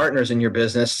have partners in your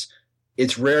business,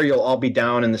 it's rare you'll all be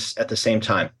down at the same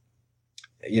time.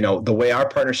 The way our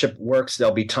partnership works,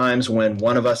 there'll be times when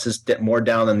one of us is more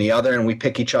down than the other and we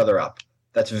pick each other up.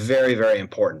 That's very, very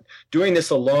important. Doing this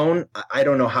alone, I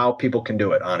don't know how people can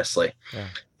do it, honestly. Yeah.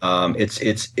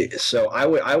 So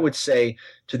I would say,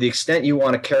 to the extent you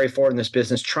want to carry forward in this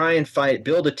business, try and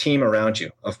build a team around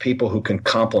you of people who can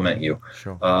complement you.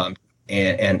 Sure.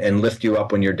 And lift you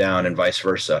up when you're down, and vice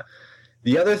versa.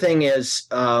 The other thing is,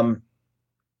 don't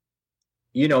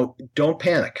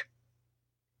panic.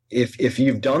 If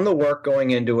you've done the work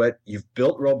going into it, you've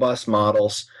built robust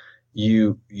models,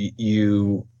 you've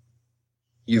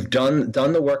done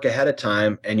the work ahead of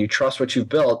time, and you trust what you've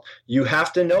built, you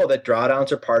have to know that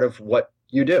drawdowns are part of what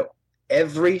you do.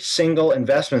 Every single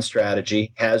investment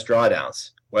strategy has drawdowns,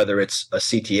 whether it's a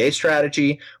CTA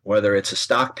strategy, whether it's a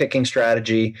stock picking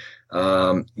strategy,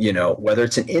 whether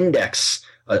it's an index,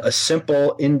 a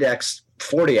simple index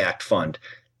 40 Act fund.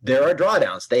 There are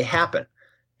drawdowns. They happen.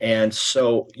 And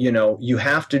so, you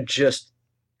have to just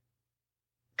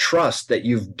trust that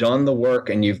you've done the work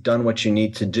and you've done what you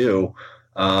need to do,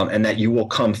 and that you will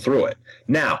come through it.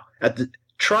 Now,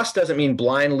 trust doesn't mean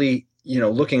blindly,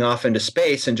 looking off into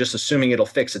space and just assuming it'll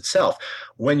fix itself.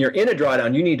 When you're in a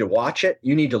drawdown, you need to watch it,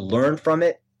 you need to learn from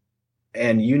it,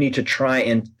 and you need to try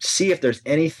and see if there's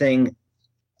anything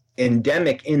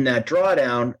endemic in that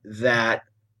drawdown that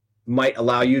might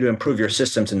allow you to improve your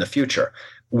systems in the future.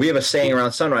 We have a saying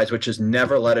around Sunrise, which is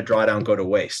never let a drawdown go to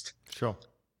waste. Sure.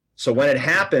 So when it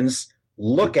happens,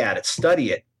 look at it,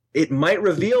 study it. It might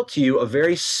reveal to you a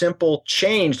very simple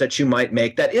change that you might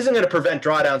make that isn't going to prevent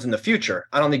drawdowns in the future.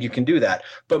 I don't think you can do that,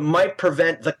 but might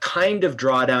prevent the kind of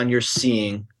drawdown you're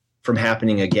seeing from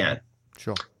happening again.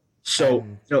 Sure. So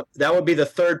that would be the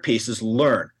third piece, is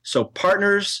learn. So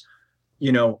partners,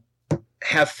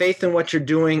 have faith in what you're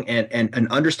doing and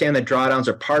understand that drawdowns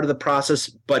are part of the process,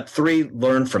 but 3,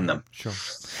 learn from them. Sure.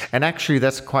 And actually,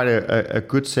 that's quite a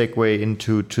good segue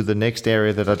into the next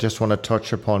area that I just want to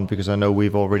touch upon, because I know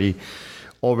we've already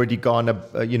gone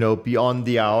beyond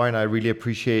the hour, and I really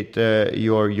appreciate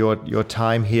your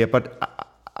time here. But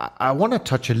I want to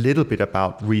touch a little bit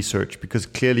about research, because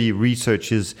clearly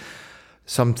research is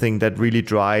something that really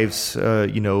drives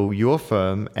your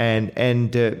firm, and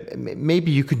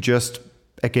maybe you could just,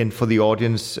 again, for the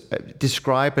audience,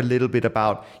 describe a little bit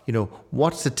about,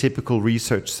 what's the typical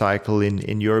research cycle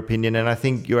in your opinion? And I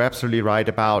think you're absolutely right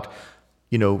about,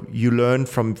 you learn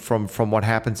from what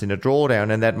happens in a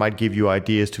drawdown, and that might give you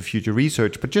ideas to future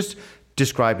research. But just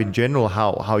describe in general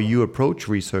how you approach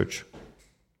research.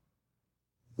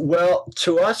 Well,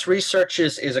 to us, research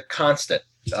is a constant.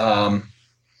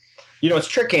 It's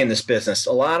tricky in this business.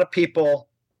 A lot of people,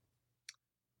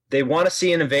 they want to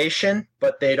see innovation,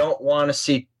 but they don't want to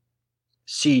see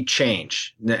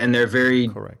change. And they're very,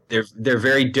 correct. They're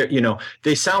very,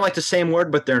 they sound like the same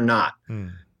word, but they're not.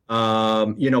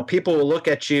 People will look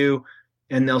at you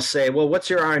and they'll say, well, what's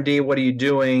your R&D? What are you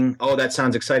doing? Oh, that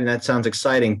sounds exciting. That sounds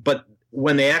exciting. But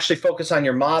when they actually focus on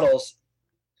your models,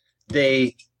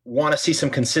 they want to see some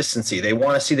consistency. They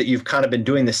want to see that you've kind of been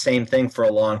doing the same thing for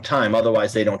a long time.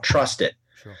 Otherwise, they don't trust it.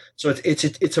 Sure. So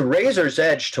it's a razor's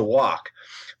edge to walk.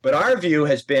 But our view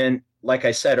has been, like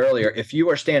I said earlier, if you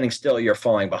are standing still, you're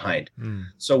falling behind.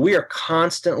 So we are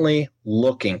constantly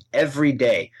looking every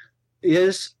day.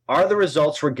 Are the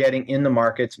results we're getting in the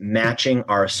markets matching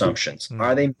our assumptions?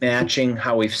 Are they matching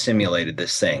how we've simulated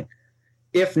this thing?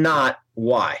 If not,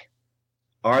 why?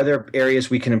 Are there areas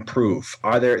we can improve?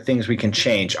 Are there things we can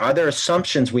change? Are there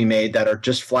assumptions we made that are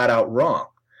just flat out wrong?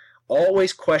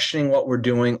 Always questioning what we're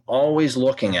doing, always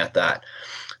looking at that.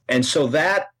 And so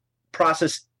that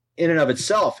process in and of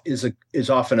itself is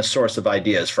often a source of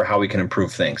ideas for how we can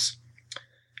improve things,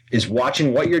 is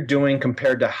watching what you're doing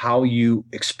compared to how you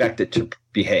expect it to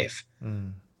behave.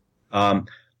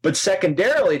 But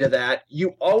secondarily to that,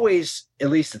 you always,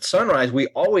 at least at Sunrise, we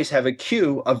always have a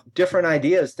queue of different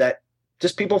ideas that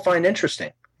just people find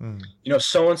interesting.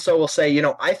 So-and-so will say,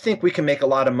 I think we can make a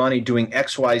lot of money doing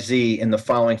XYZ in the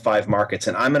following 5 markets,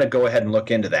 and I'm going to go ahead and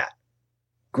look into that.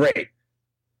 Great.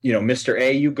 Mr.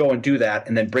 A, you go and do that,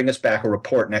 and then bring us back a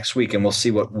report next week, and we'll see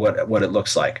what it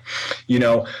looks like.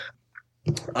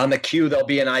 On the queue, there'll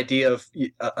be an idea of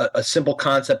a simple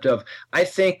concept of, I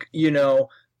think,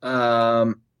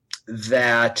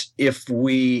 that if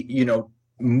we,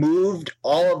 moved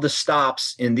all of the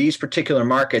stops in these particular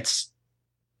markets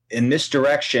in this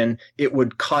direction, it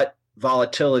would cut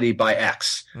volatility by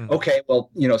X. Okay, well,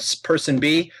 person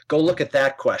B, go look at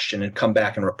that question and come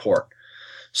back and report.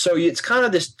 So it's kind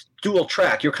of this dual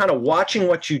track. You're kind of watching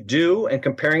what you do and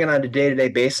comparing it on a day-to-day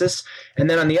basis. And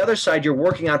then on the other side, you're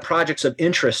working on projects of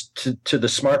interest to the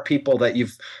smart people that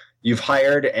you've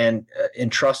hired and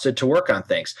entrusted to work on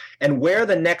things. And where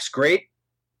the next great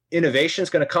innovation is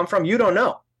going to come from, you don't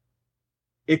know.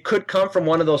 It could come from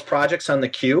one of those projects on the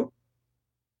queue.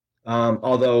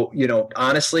 Although,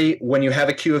 honestly, when you have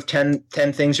a queue of 10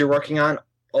 things you're working on,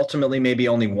 ultimately maybe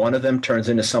only one of them turns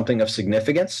into something of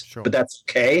significance. Sure. But that's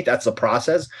okay. That's the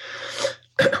process.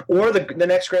 Or the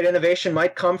next great innovation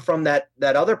might come from that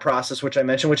other process, which I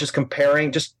mentioned, which is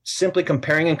simply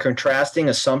comparing and contrasting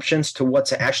assumptions to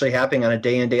what's actually happening on a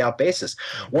day in, day out basis.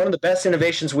 Mm-hmm. One of the best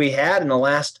innovations we had in the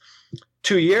last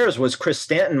 2 years was Chris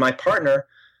Stanton, my partner,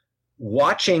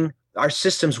 watching our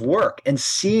systems work and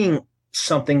seeing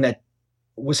something that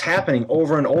was happening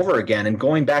over and over again, and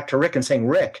going back to Rick and saying,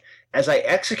 Rick, as I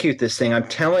execute this thing, I'm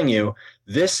telling you,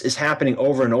 this is happening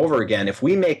over and over again. If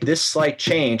we make this slight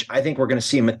change, I think we're going to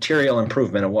see a material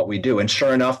improvement in what we do. And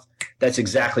sure enough, that's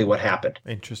exactly what happened.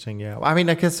 Interesting, yeah.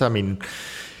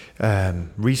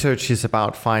 Research is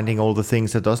about finding all the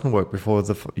things that doesn't work before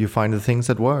you find the things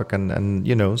that work,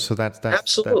 and so that's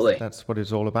absolutely that's what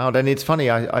it's all about. And it's funny,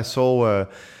 I saw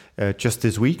just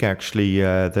this week actually,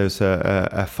 there's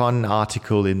a fun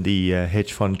article in the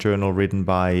hedge fund journal written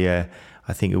by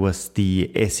I think it was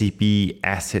the SEB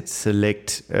Asset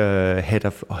Select head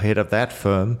of that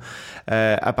firm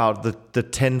about the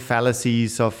 10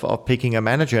 fallacies of picking a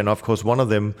manager, and of course one of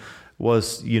them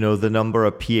was, the number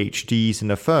of PhDs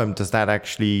in a firm. Does that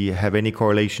actually have any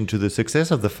correlation to the success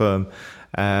of the firm?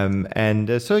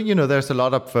 So there's a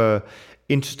lot of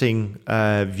interesting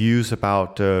views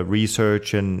about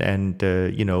research and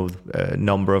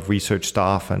number of research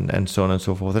staff and so on and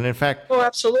so forth. And in fact,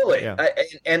 absolutely, yeah.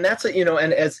 And that's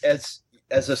and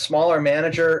as a smaller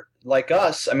manager like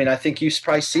us, I think you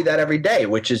probably see that every day,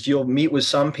 which is you'll meet with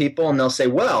some people and they'll say,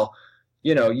 well,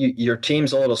 your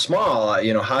team's a little small.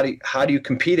 How do you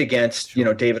compete against,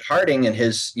 David Harding and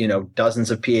his, dozens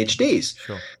of PhDs?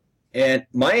 Sure. And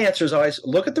my answer is always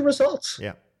look at the results.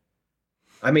 Yeah.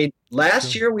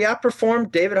 Last year we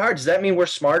outperformed David Harding. Does that mean we're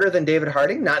smarter than David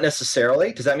Harding? Not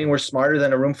necessarily. Does that mean we're smarter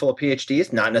than a room full of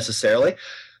PhDs? Not necessarily.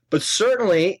 But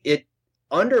certainly it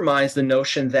undermines the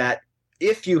notion that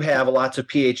if you have lots of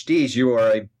PhDs, you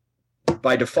are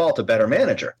by default a better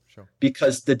manager. Sure.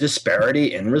 Because the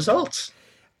disparity in results.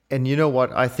 And you know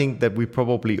what? I think that we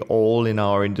probably all in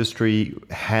our industry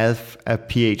have a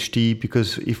PhD,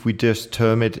 because if we just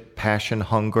term it passion,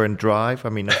 hunger, and drive, I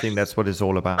think that's what it's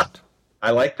all about.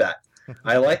 I like that.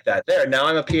 There. Now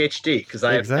I'm a PhD because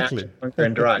I have passion, hunger,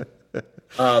 and drive.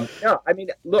 No, I mean,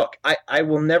 look, I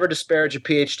will never disparage a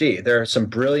PhD. There are some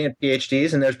brilliant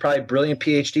PhDs, and there's probably brilliant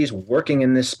PhDs working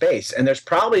in this space. And there's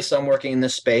probably some working in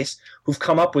this space who've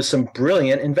come up with some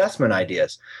brilliant investment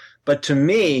ideas. But to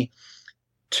me,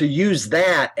 to use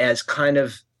that as kind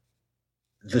of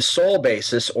the sole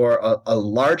basis or a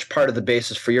large part of the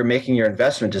basis for your making your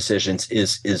investment decisions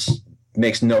is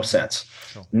makes no sense.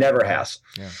 Sure. Never has.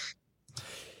 Yeah.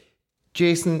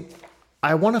 Jason,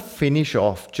 I want to finish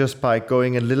off just by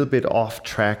going a little bit off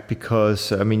track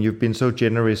because, I mean, you've been so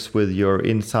generous with your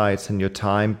insights and your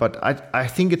time, but I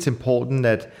think it's important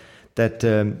that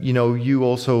you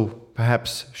also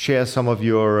perhaps share some of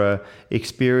your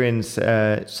experience,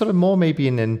 sort of more maybe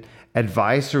in an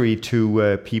advisory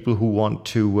to people who want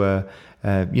to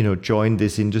join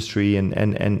this industry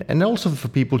and also for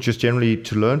people just generally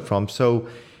to learn from. So,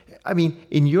 I mean,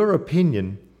 in your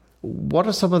opinion, what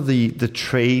are some of the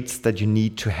traits that you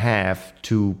need to have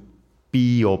to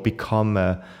be or become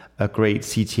a great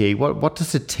CTA? What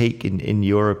does it take in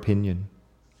your opinion?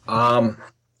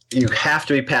 You have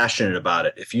to be passionate about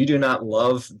it. If you do not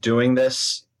love doing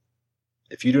this,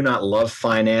 if you do not love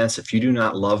finance, if you do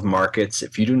not love markets,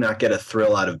 if you do not get a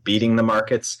thrill out of beating the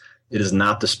markets, it is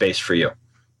not the space for you.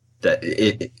 That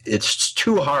it's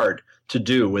too hard to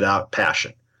do without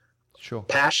passion. Sure.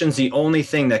 Passion's the only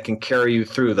thing that can carry you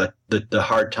through the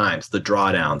hard times, the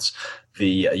drawdowns,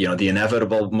 the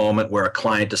inevitable moment where a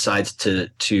client decides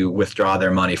to withdraw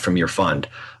their money from your fund.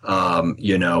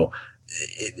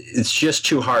 It's just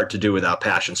too hard to do without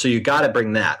passion. So you got to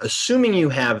bring that. Assuming you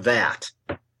have that,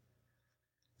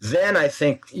 then I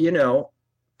think the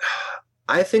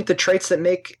traits that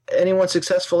make anyone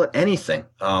successful at anything,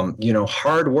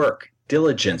 hard work,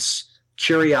 diligence,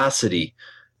 curiosity,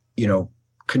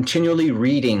 continually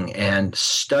reading and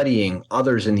studying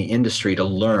others in the industry to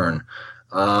learn,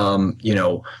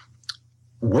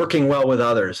 working well with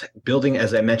others, building,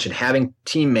 as I mentioned, having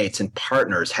teammates and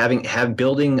partners,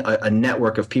 building a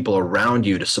network of people around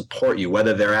you to support you,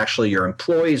 whether they're actually your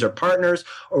employees or partners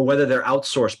or whether they're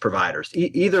outsourced providers,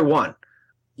 either one.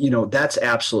 That's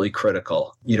absolutely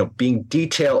critical. Being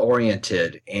detail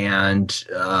oriented and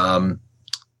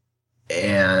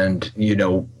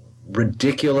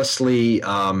ridiculously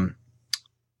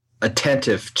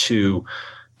attentive to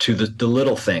the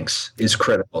little things is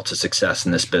critical to success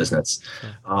in this business.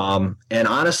 And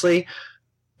honestly,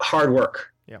 hard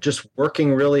work, just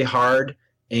working really hard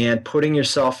and putting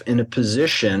yourself in a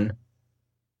position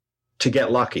to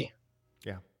get lucky.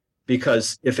 Yeah.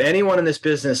 Because if anyone in this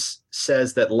business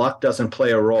says that luck doesn't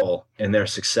play a role in their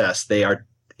success, they are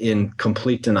in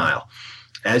complete denial.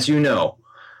 As you know,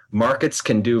 markets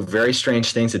can do very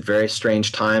strange things at very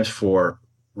strange times for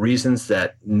reasons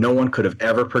that no one could have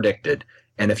ever predicted.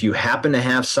 And if you happen to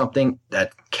have something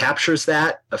that captures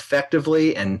that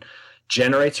effectively and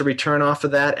generates a return off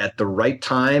of that at the right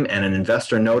time, and an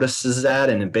investor notices that,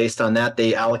 and based on that,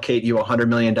 they allocate you $100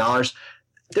 million,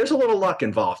 there's a little luck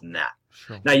involved in that.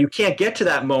 Sure. Now, you can't get to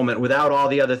that moment without all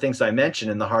the other things I mentioned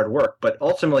and the hard work, but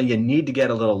ultimately you need to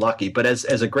get a little lucky. But as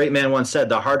a great man once said,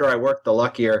 the harder I work, the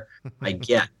luckier I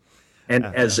get. And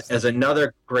as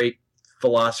another great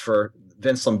philosopher,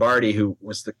 Vince Lombardi, who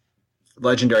was the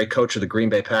legendary coach of the Green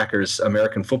Bay Packers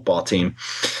American football team,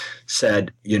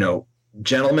 said,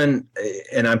 gentlemen,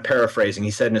 and I'm paraphrasing,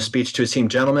 he said in a speech to his team,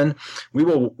 gentlemen, we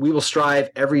will strive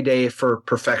every day for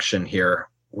perfection here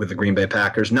with the Green Bay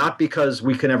Packers, not because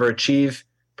we can never achieve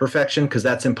perfection, because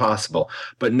that's impossible,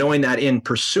 but knowing that in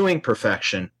pursuing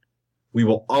perfection, we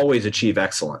will always achieve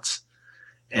excellence.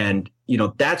 And,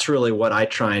 that's really what I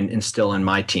try and instill in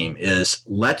my team is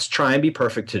let's try and be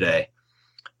perfect today.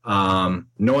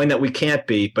 Knowing that we can't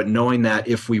be, but knowing that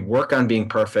if we work on being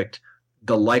perfect,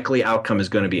 the likely outcome is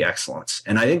going to be excellence.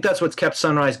 And I think that's what's kept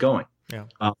Sunrise going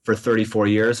for 34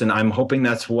 years. And I'm hoping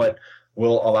that's what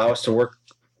will allow us to work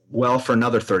well for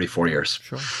another 34 years.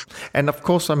 Sure. And of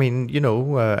course, I mean,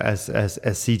 as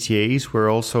CTAs,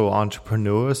 we're also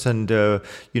entrepreneurs, and,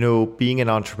 being an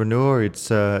entrepreneur, it's,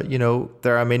 there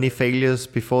are many failures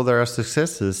before there are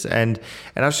successes. And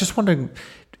I was just wondering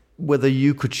whether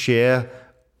you could share,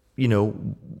 a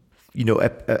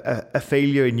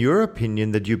failure in your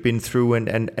opinion that you've been through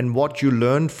and what you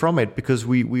learned from it, because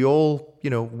we all,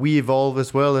 we evolve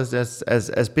as well as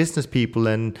business people,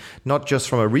 and not just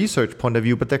from a research point of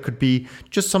view, but there could be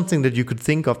just something that you could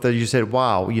think of that you said,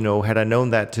 wow, had I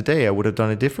known that today, I would have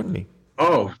done it differently.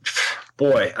 Oh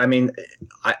boy. I mean,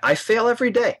 I fail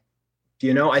every day.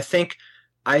 I think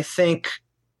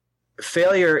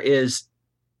failure is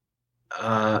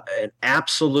an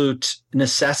absolute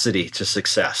necessity to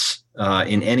success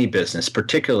in any business,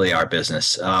 particularly our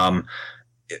business.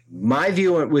 my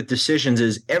view with decisions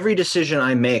is every decision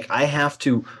I make, I have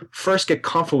to first get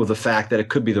comfortable with the fact that it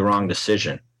could be the wrong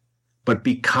decision, but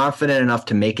be confident enough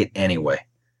to make it anyway.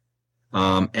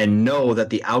 And know that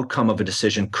the outcome of a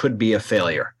decision could be a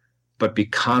failure, but be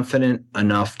confident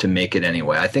enough to make it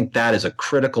anyway. I think that is a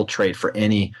critical trait for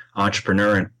any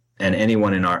entrepreneur and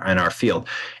anyone in our field.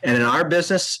 And in our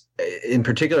business, in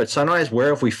particular at Sunrise, where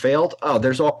have we failed? Oh,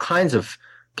 there's all kinds of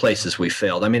places we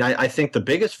failed. I mean, I think the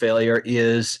biggest failure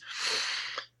is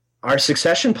our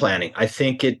succession planning. I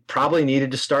think it probably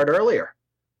needed to start earlier.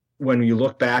 When you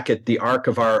look back at the arc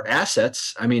of our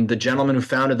assets, I mean, the gentleman who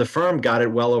founded the firm got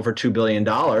it well over $2 billion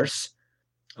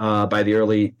by the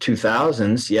early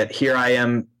 2000s. Yet here I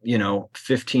am,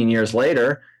 15 years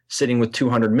later, sitting with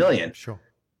 200 million. Sure.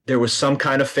 There was some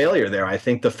kind of failure there. I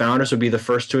think the founders would be the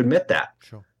first to admit that.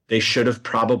 Sure. They should have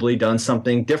probably done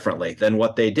something differently than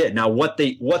what they did. Now, what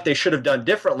they should have done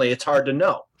differently, it's hard to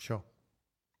know. Sure.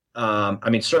 I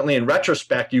mean, certainly in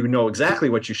retrospect, you know exactly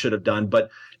what you should have done. But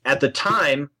at the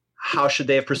time, how should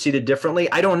they have proceeded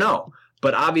differently? I don't know.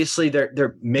 But obviously,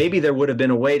 maybe there would have been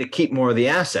a way to keep more of the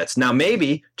assets. Now,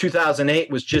 maybe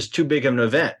 2008 was just too big of an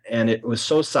event, and it was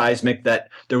so seismic that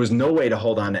there was no way to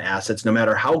hold on to assets, no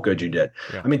matter how good you did.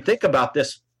 Yeah. I mean, think about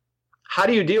this. How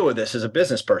do you deal with this as a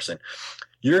business person?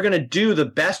 You're going to do the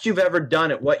best you've ever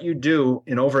done at what you do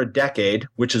in over a decade,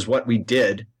 which is what we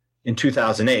did in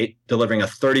 2008, delivering a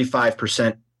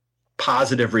 35%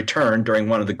 positive return during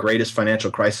one of the greatest financial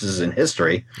crises in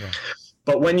history. Yeah.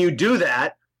 But when you do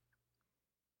that,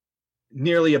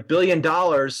 nearly $1 billion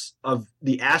of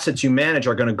the assets you manage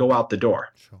are going to go out the door.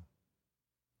 Sure.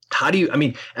 How do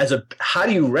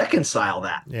you reconcile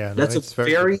that? Yeah, that's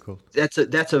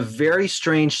a very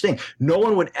strange thing. No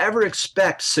one would ever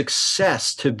expect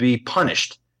success to be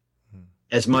punished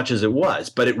as much as it was,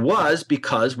 but it was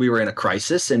because we were in a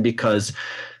crisis and because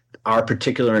our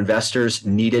particular investors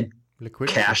needed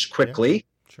liquidity, cash quickly. Yeah.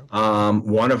 Sure.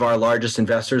 One of our largest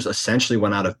investors essentially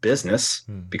went out of business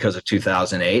because of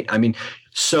 2008. I mean,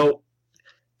 so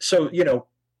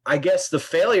I guess the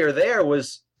failure there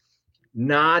was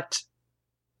not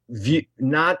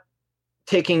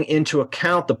taking into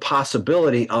account the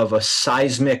possibility of a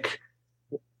seismic,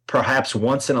 perhaps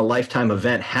once in a lifetime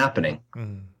event happening,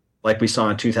 like we saw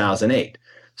in 2008.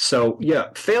 So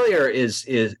yeah, failure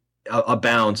is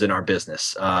abounds in our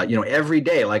business. Every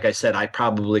day, like I said, I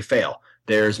probably fail.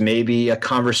 There's maybe a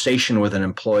conversation with an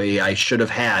employee I should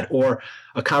have had, or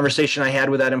a conversation I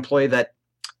had with that employee that,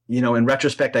 in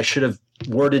retrospect, I should have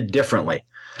worded differently.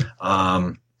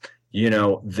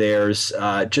 There's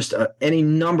just any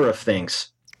number of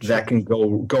things that can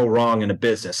go wrong in a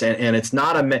business. And it's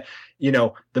not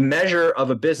the measure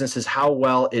of a business is how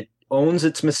well it owns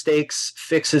its mistakes,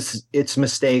 fixes its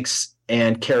mistakes,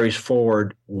 and carries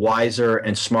forward wiser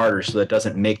and smarter so that it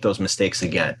doesn't make those mistakes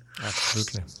again.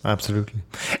 Absolutely.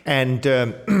 And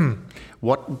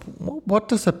what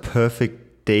does a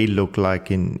perfect day look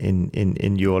like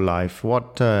in your life?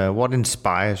 What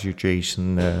inspires you,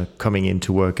 Jason, coming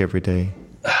into work every day?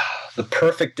 The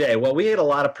perfect day. Well, we had a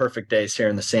lot of perfect days here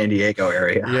in the San Diego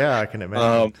area. Yeah, I can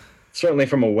imagine. Certainly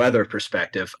from a weather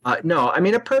perspective. A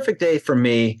perfect day for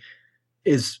me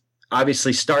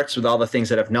obviously starts with all the things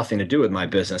that have nothing to do with my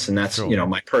business. And that's,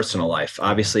 my personal life.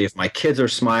 Obviously, if my kids are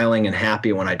smiling and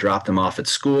happy when I drop them off at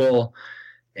school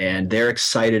and they're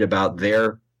excited about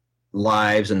their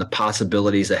lives and the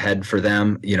possibilities ahead for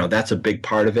them, that's a big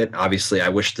part of it. Obviously, I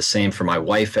wish the same for my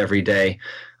wife every day.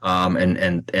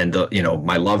 And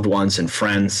my loved ones and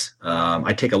friends.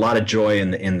 I take a lot of joy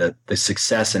in the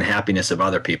success and happiness of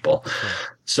other people. Okay.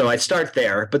 So I start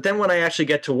there. But then when I actually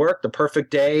get to work, the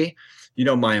perfect day,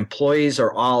 my employees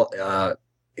are all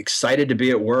excited to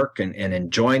be at work and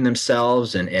enjoying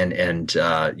themselves and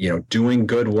doing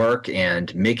good work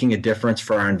and making a difference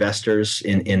for our investors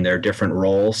in their different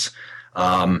roles.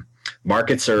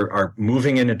 Markets are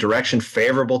moving in a direction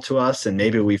favorable to us, and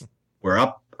maybe we're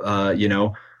up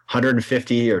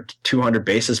 150 or 200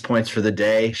 basis points for the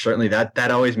day. Certainly that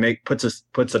always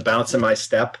puts a bounce in my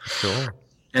step. Sure.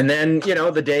 And then,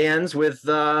 the day ends with,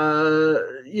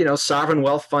 Sovereign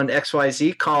Wealth Fund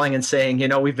XYZ calling and saying,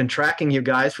 we've been tracking you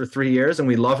guys for 3 years and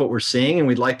we love what we're seeing and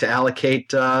we'd like to allocate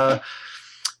 $500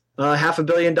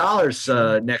 million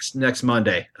next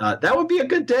Monday. That would be a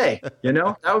good day.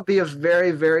 That would be a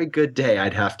very, very good day,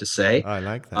 I'd have to say. I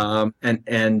like that.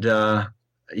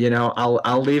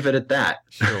 I'll leave it at that.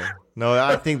 Sure. No,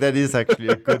 I think that is actually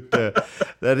a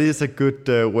good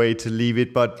way to leave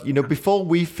it. But before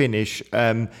we finish,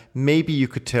 maybe you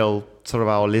could tell sort of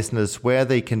our listeners where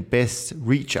they can best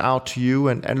reach out to you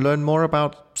and learn more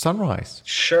about Sunrise.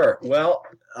 Sure. Well,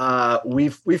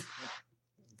 we've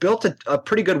built a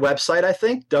pretty good website, I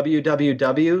think,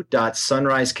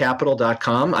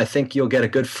 www.sunrisecapital.com. I think you'll get a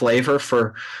good flavor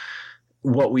for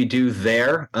what we do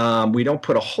there. We don't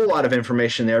put a whole lot of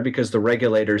information there because the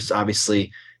regulators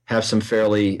obviously have some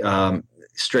fairly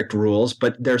strict rules,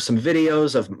 but there's some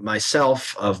videos of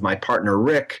myself, of my partner,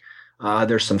 Rick.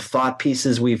 There's some thought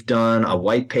pieces we've done, a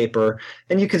white paper,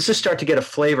 and you can just start to get a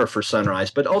flavor for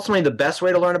Sunrise. But ultimately, the best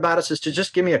way to learn about us is to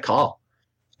just give me a call,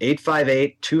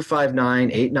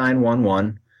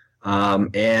 858-259-8911.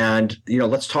 And,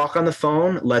 let's talk on the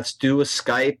phone. Let's do a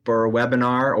Skype or a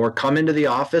webinar, or come into the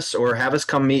office, or have us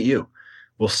come meet you.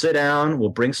 We'll sit down, we'll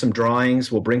bring some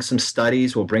drawings, we'll bring some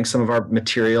studies, we'll bring some of our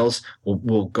materials,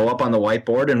 we'll go up on the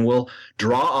whiteboard, and we'll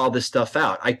draw all this stuff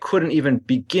out. I couldn't even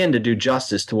begin to do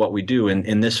justice to what we do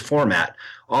in this format.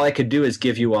 All I could do is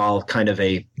give you all kind of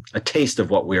a taste of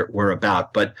what we're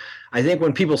about. But I think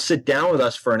when people sit down with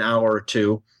us for an hour or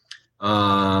two,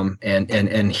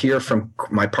 and hear from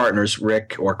my partners,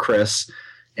 Rick or Chris,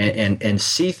 and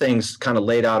see things kind of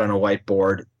laid out on a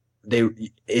whiteboard,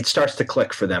 it starts to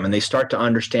click for them, and they start to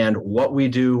understand what we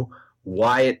do,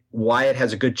 why it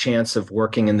has a good chance of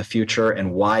working in the future,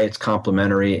 and why it's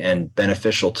complementary and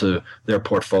beneficial to their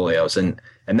portfolios. And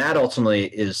that ultimately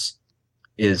is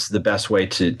the best way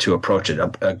to approach it,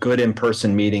 a good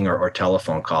in-person meeting or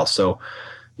telephone call. So,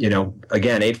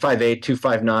 again,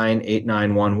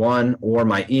 858-259-8911, or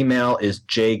my email is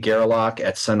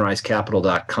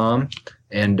jgerlach@sunrisecapital.com.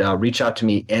 And reach out to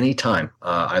me anytime.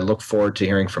 I look forward to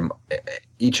hearing from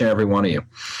each and every one of you.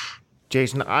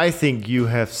 Jason, I think you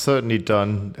have certainly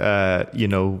done,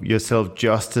 yourself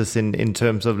justice in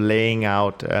terms of laying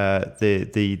out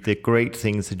the great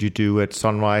things that you do at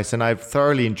Sunrise. And I've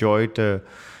thoroughly enjoyed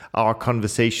our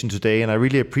conversation today, and I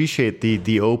really appreciate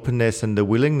the openness and the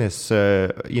willingness,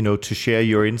 to share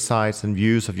your insights and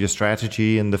views of your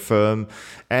strategy and the firm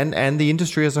and the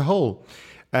industry as a whole.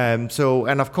 And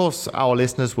of course, our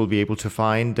listeners will be able to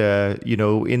find,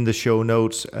 in the show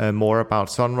notes, more about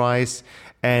Sunrise.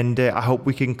 And I hope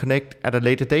we can connect at a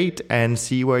later date and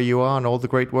see where you are and all the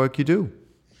great work you do.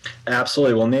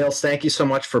 Absolutely. Well, Niels, thank you so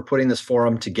much for putting this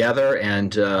forum together.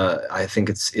 And I think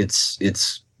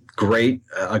it's great,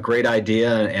 a great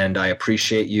idea. And I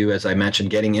appreciate you. As I mentioned,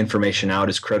 getting information out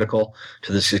is critical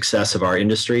to the success of our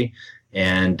industry.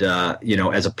 And,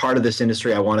 as a part of this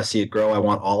industry, I want to see it grow. I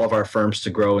want all of our firms to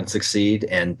grow and succeed.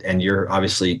 And you're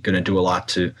obviously going to do a lot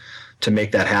to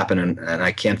make that happen. And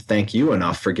I can't thank you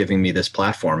enough for giving me this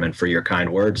platform and for your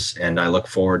kind words. And I look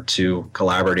forward to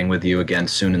collaborating with you again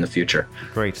soon in the future.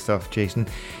 Great stuff, Jason.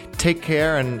 Take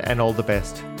care and all the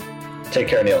best. Take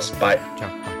care, Niels. Bye. Ciao.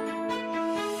 Bye.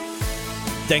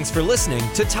 Thanks for listening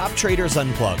to Top Traders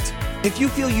Unplugged. If you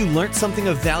feel you learned something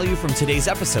of value from today's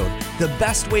episode, the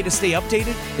best way to stay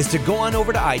updated is to go on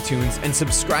over to iTunes and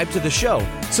subscribe to the show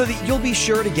so that you'll be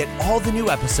sure to get all the new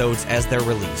episodes as they're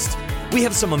released. We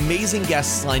have some amazing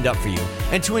guests lined up for you,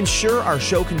 and to ensure our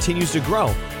show continues to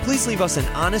grow, please leave us an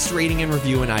honest rating and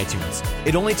review in iTunes.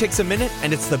 It only takes a minute,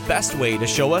 and it's the best way to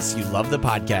show us you love the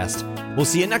podcast. We'll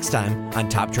see you next time on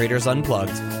Top Traders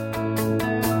Unplugged.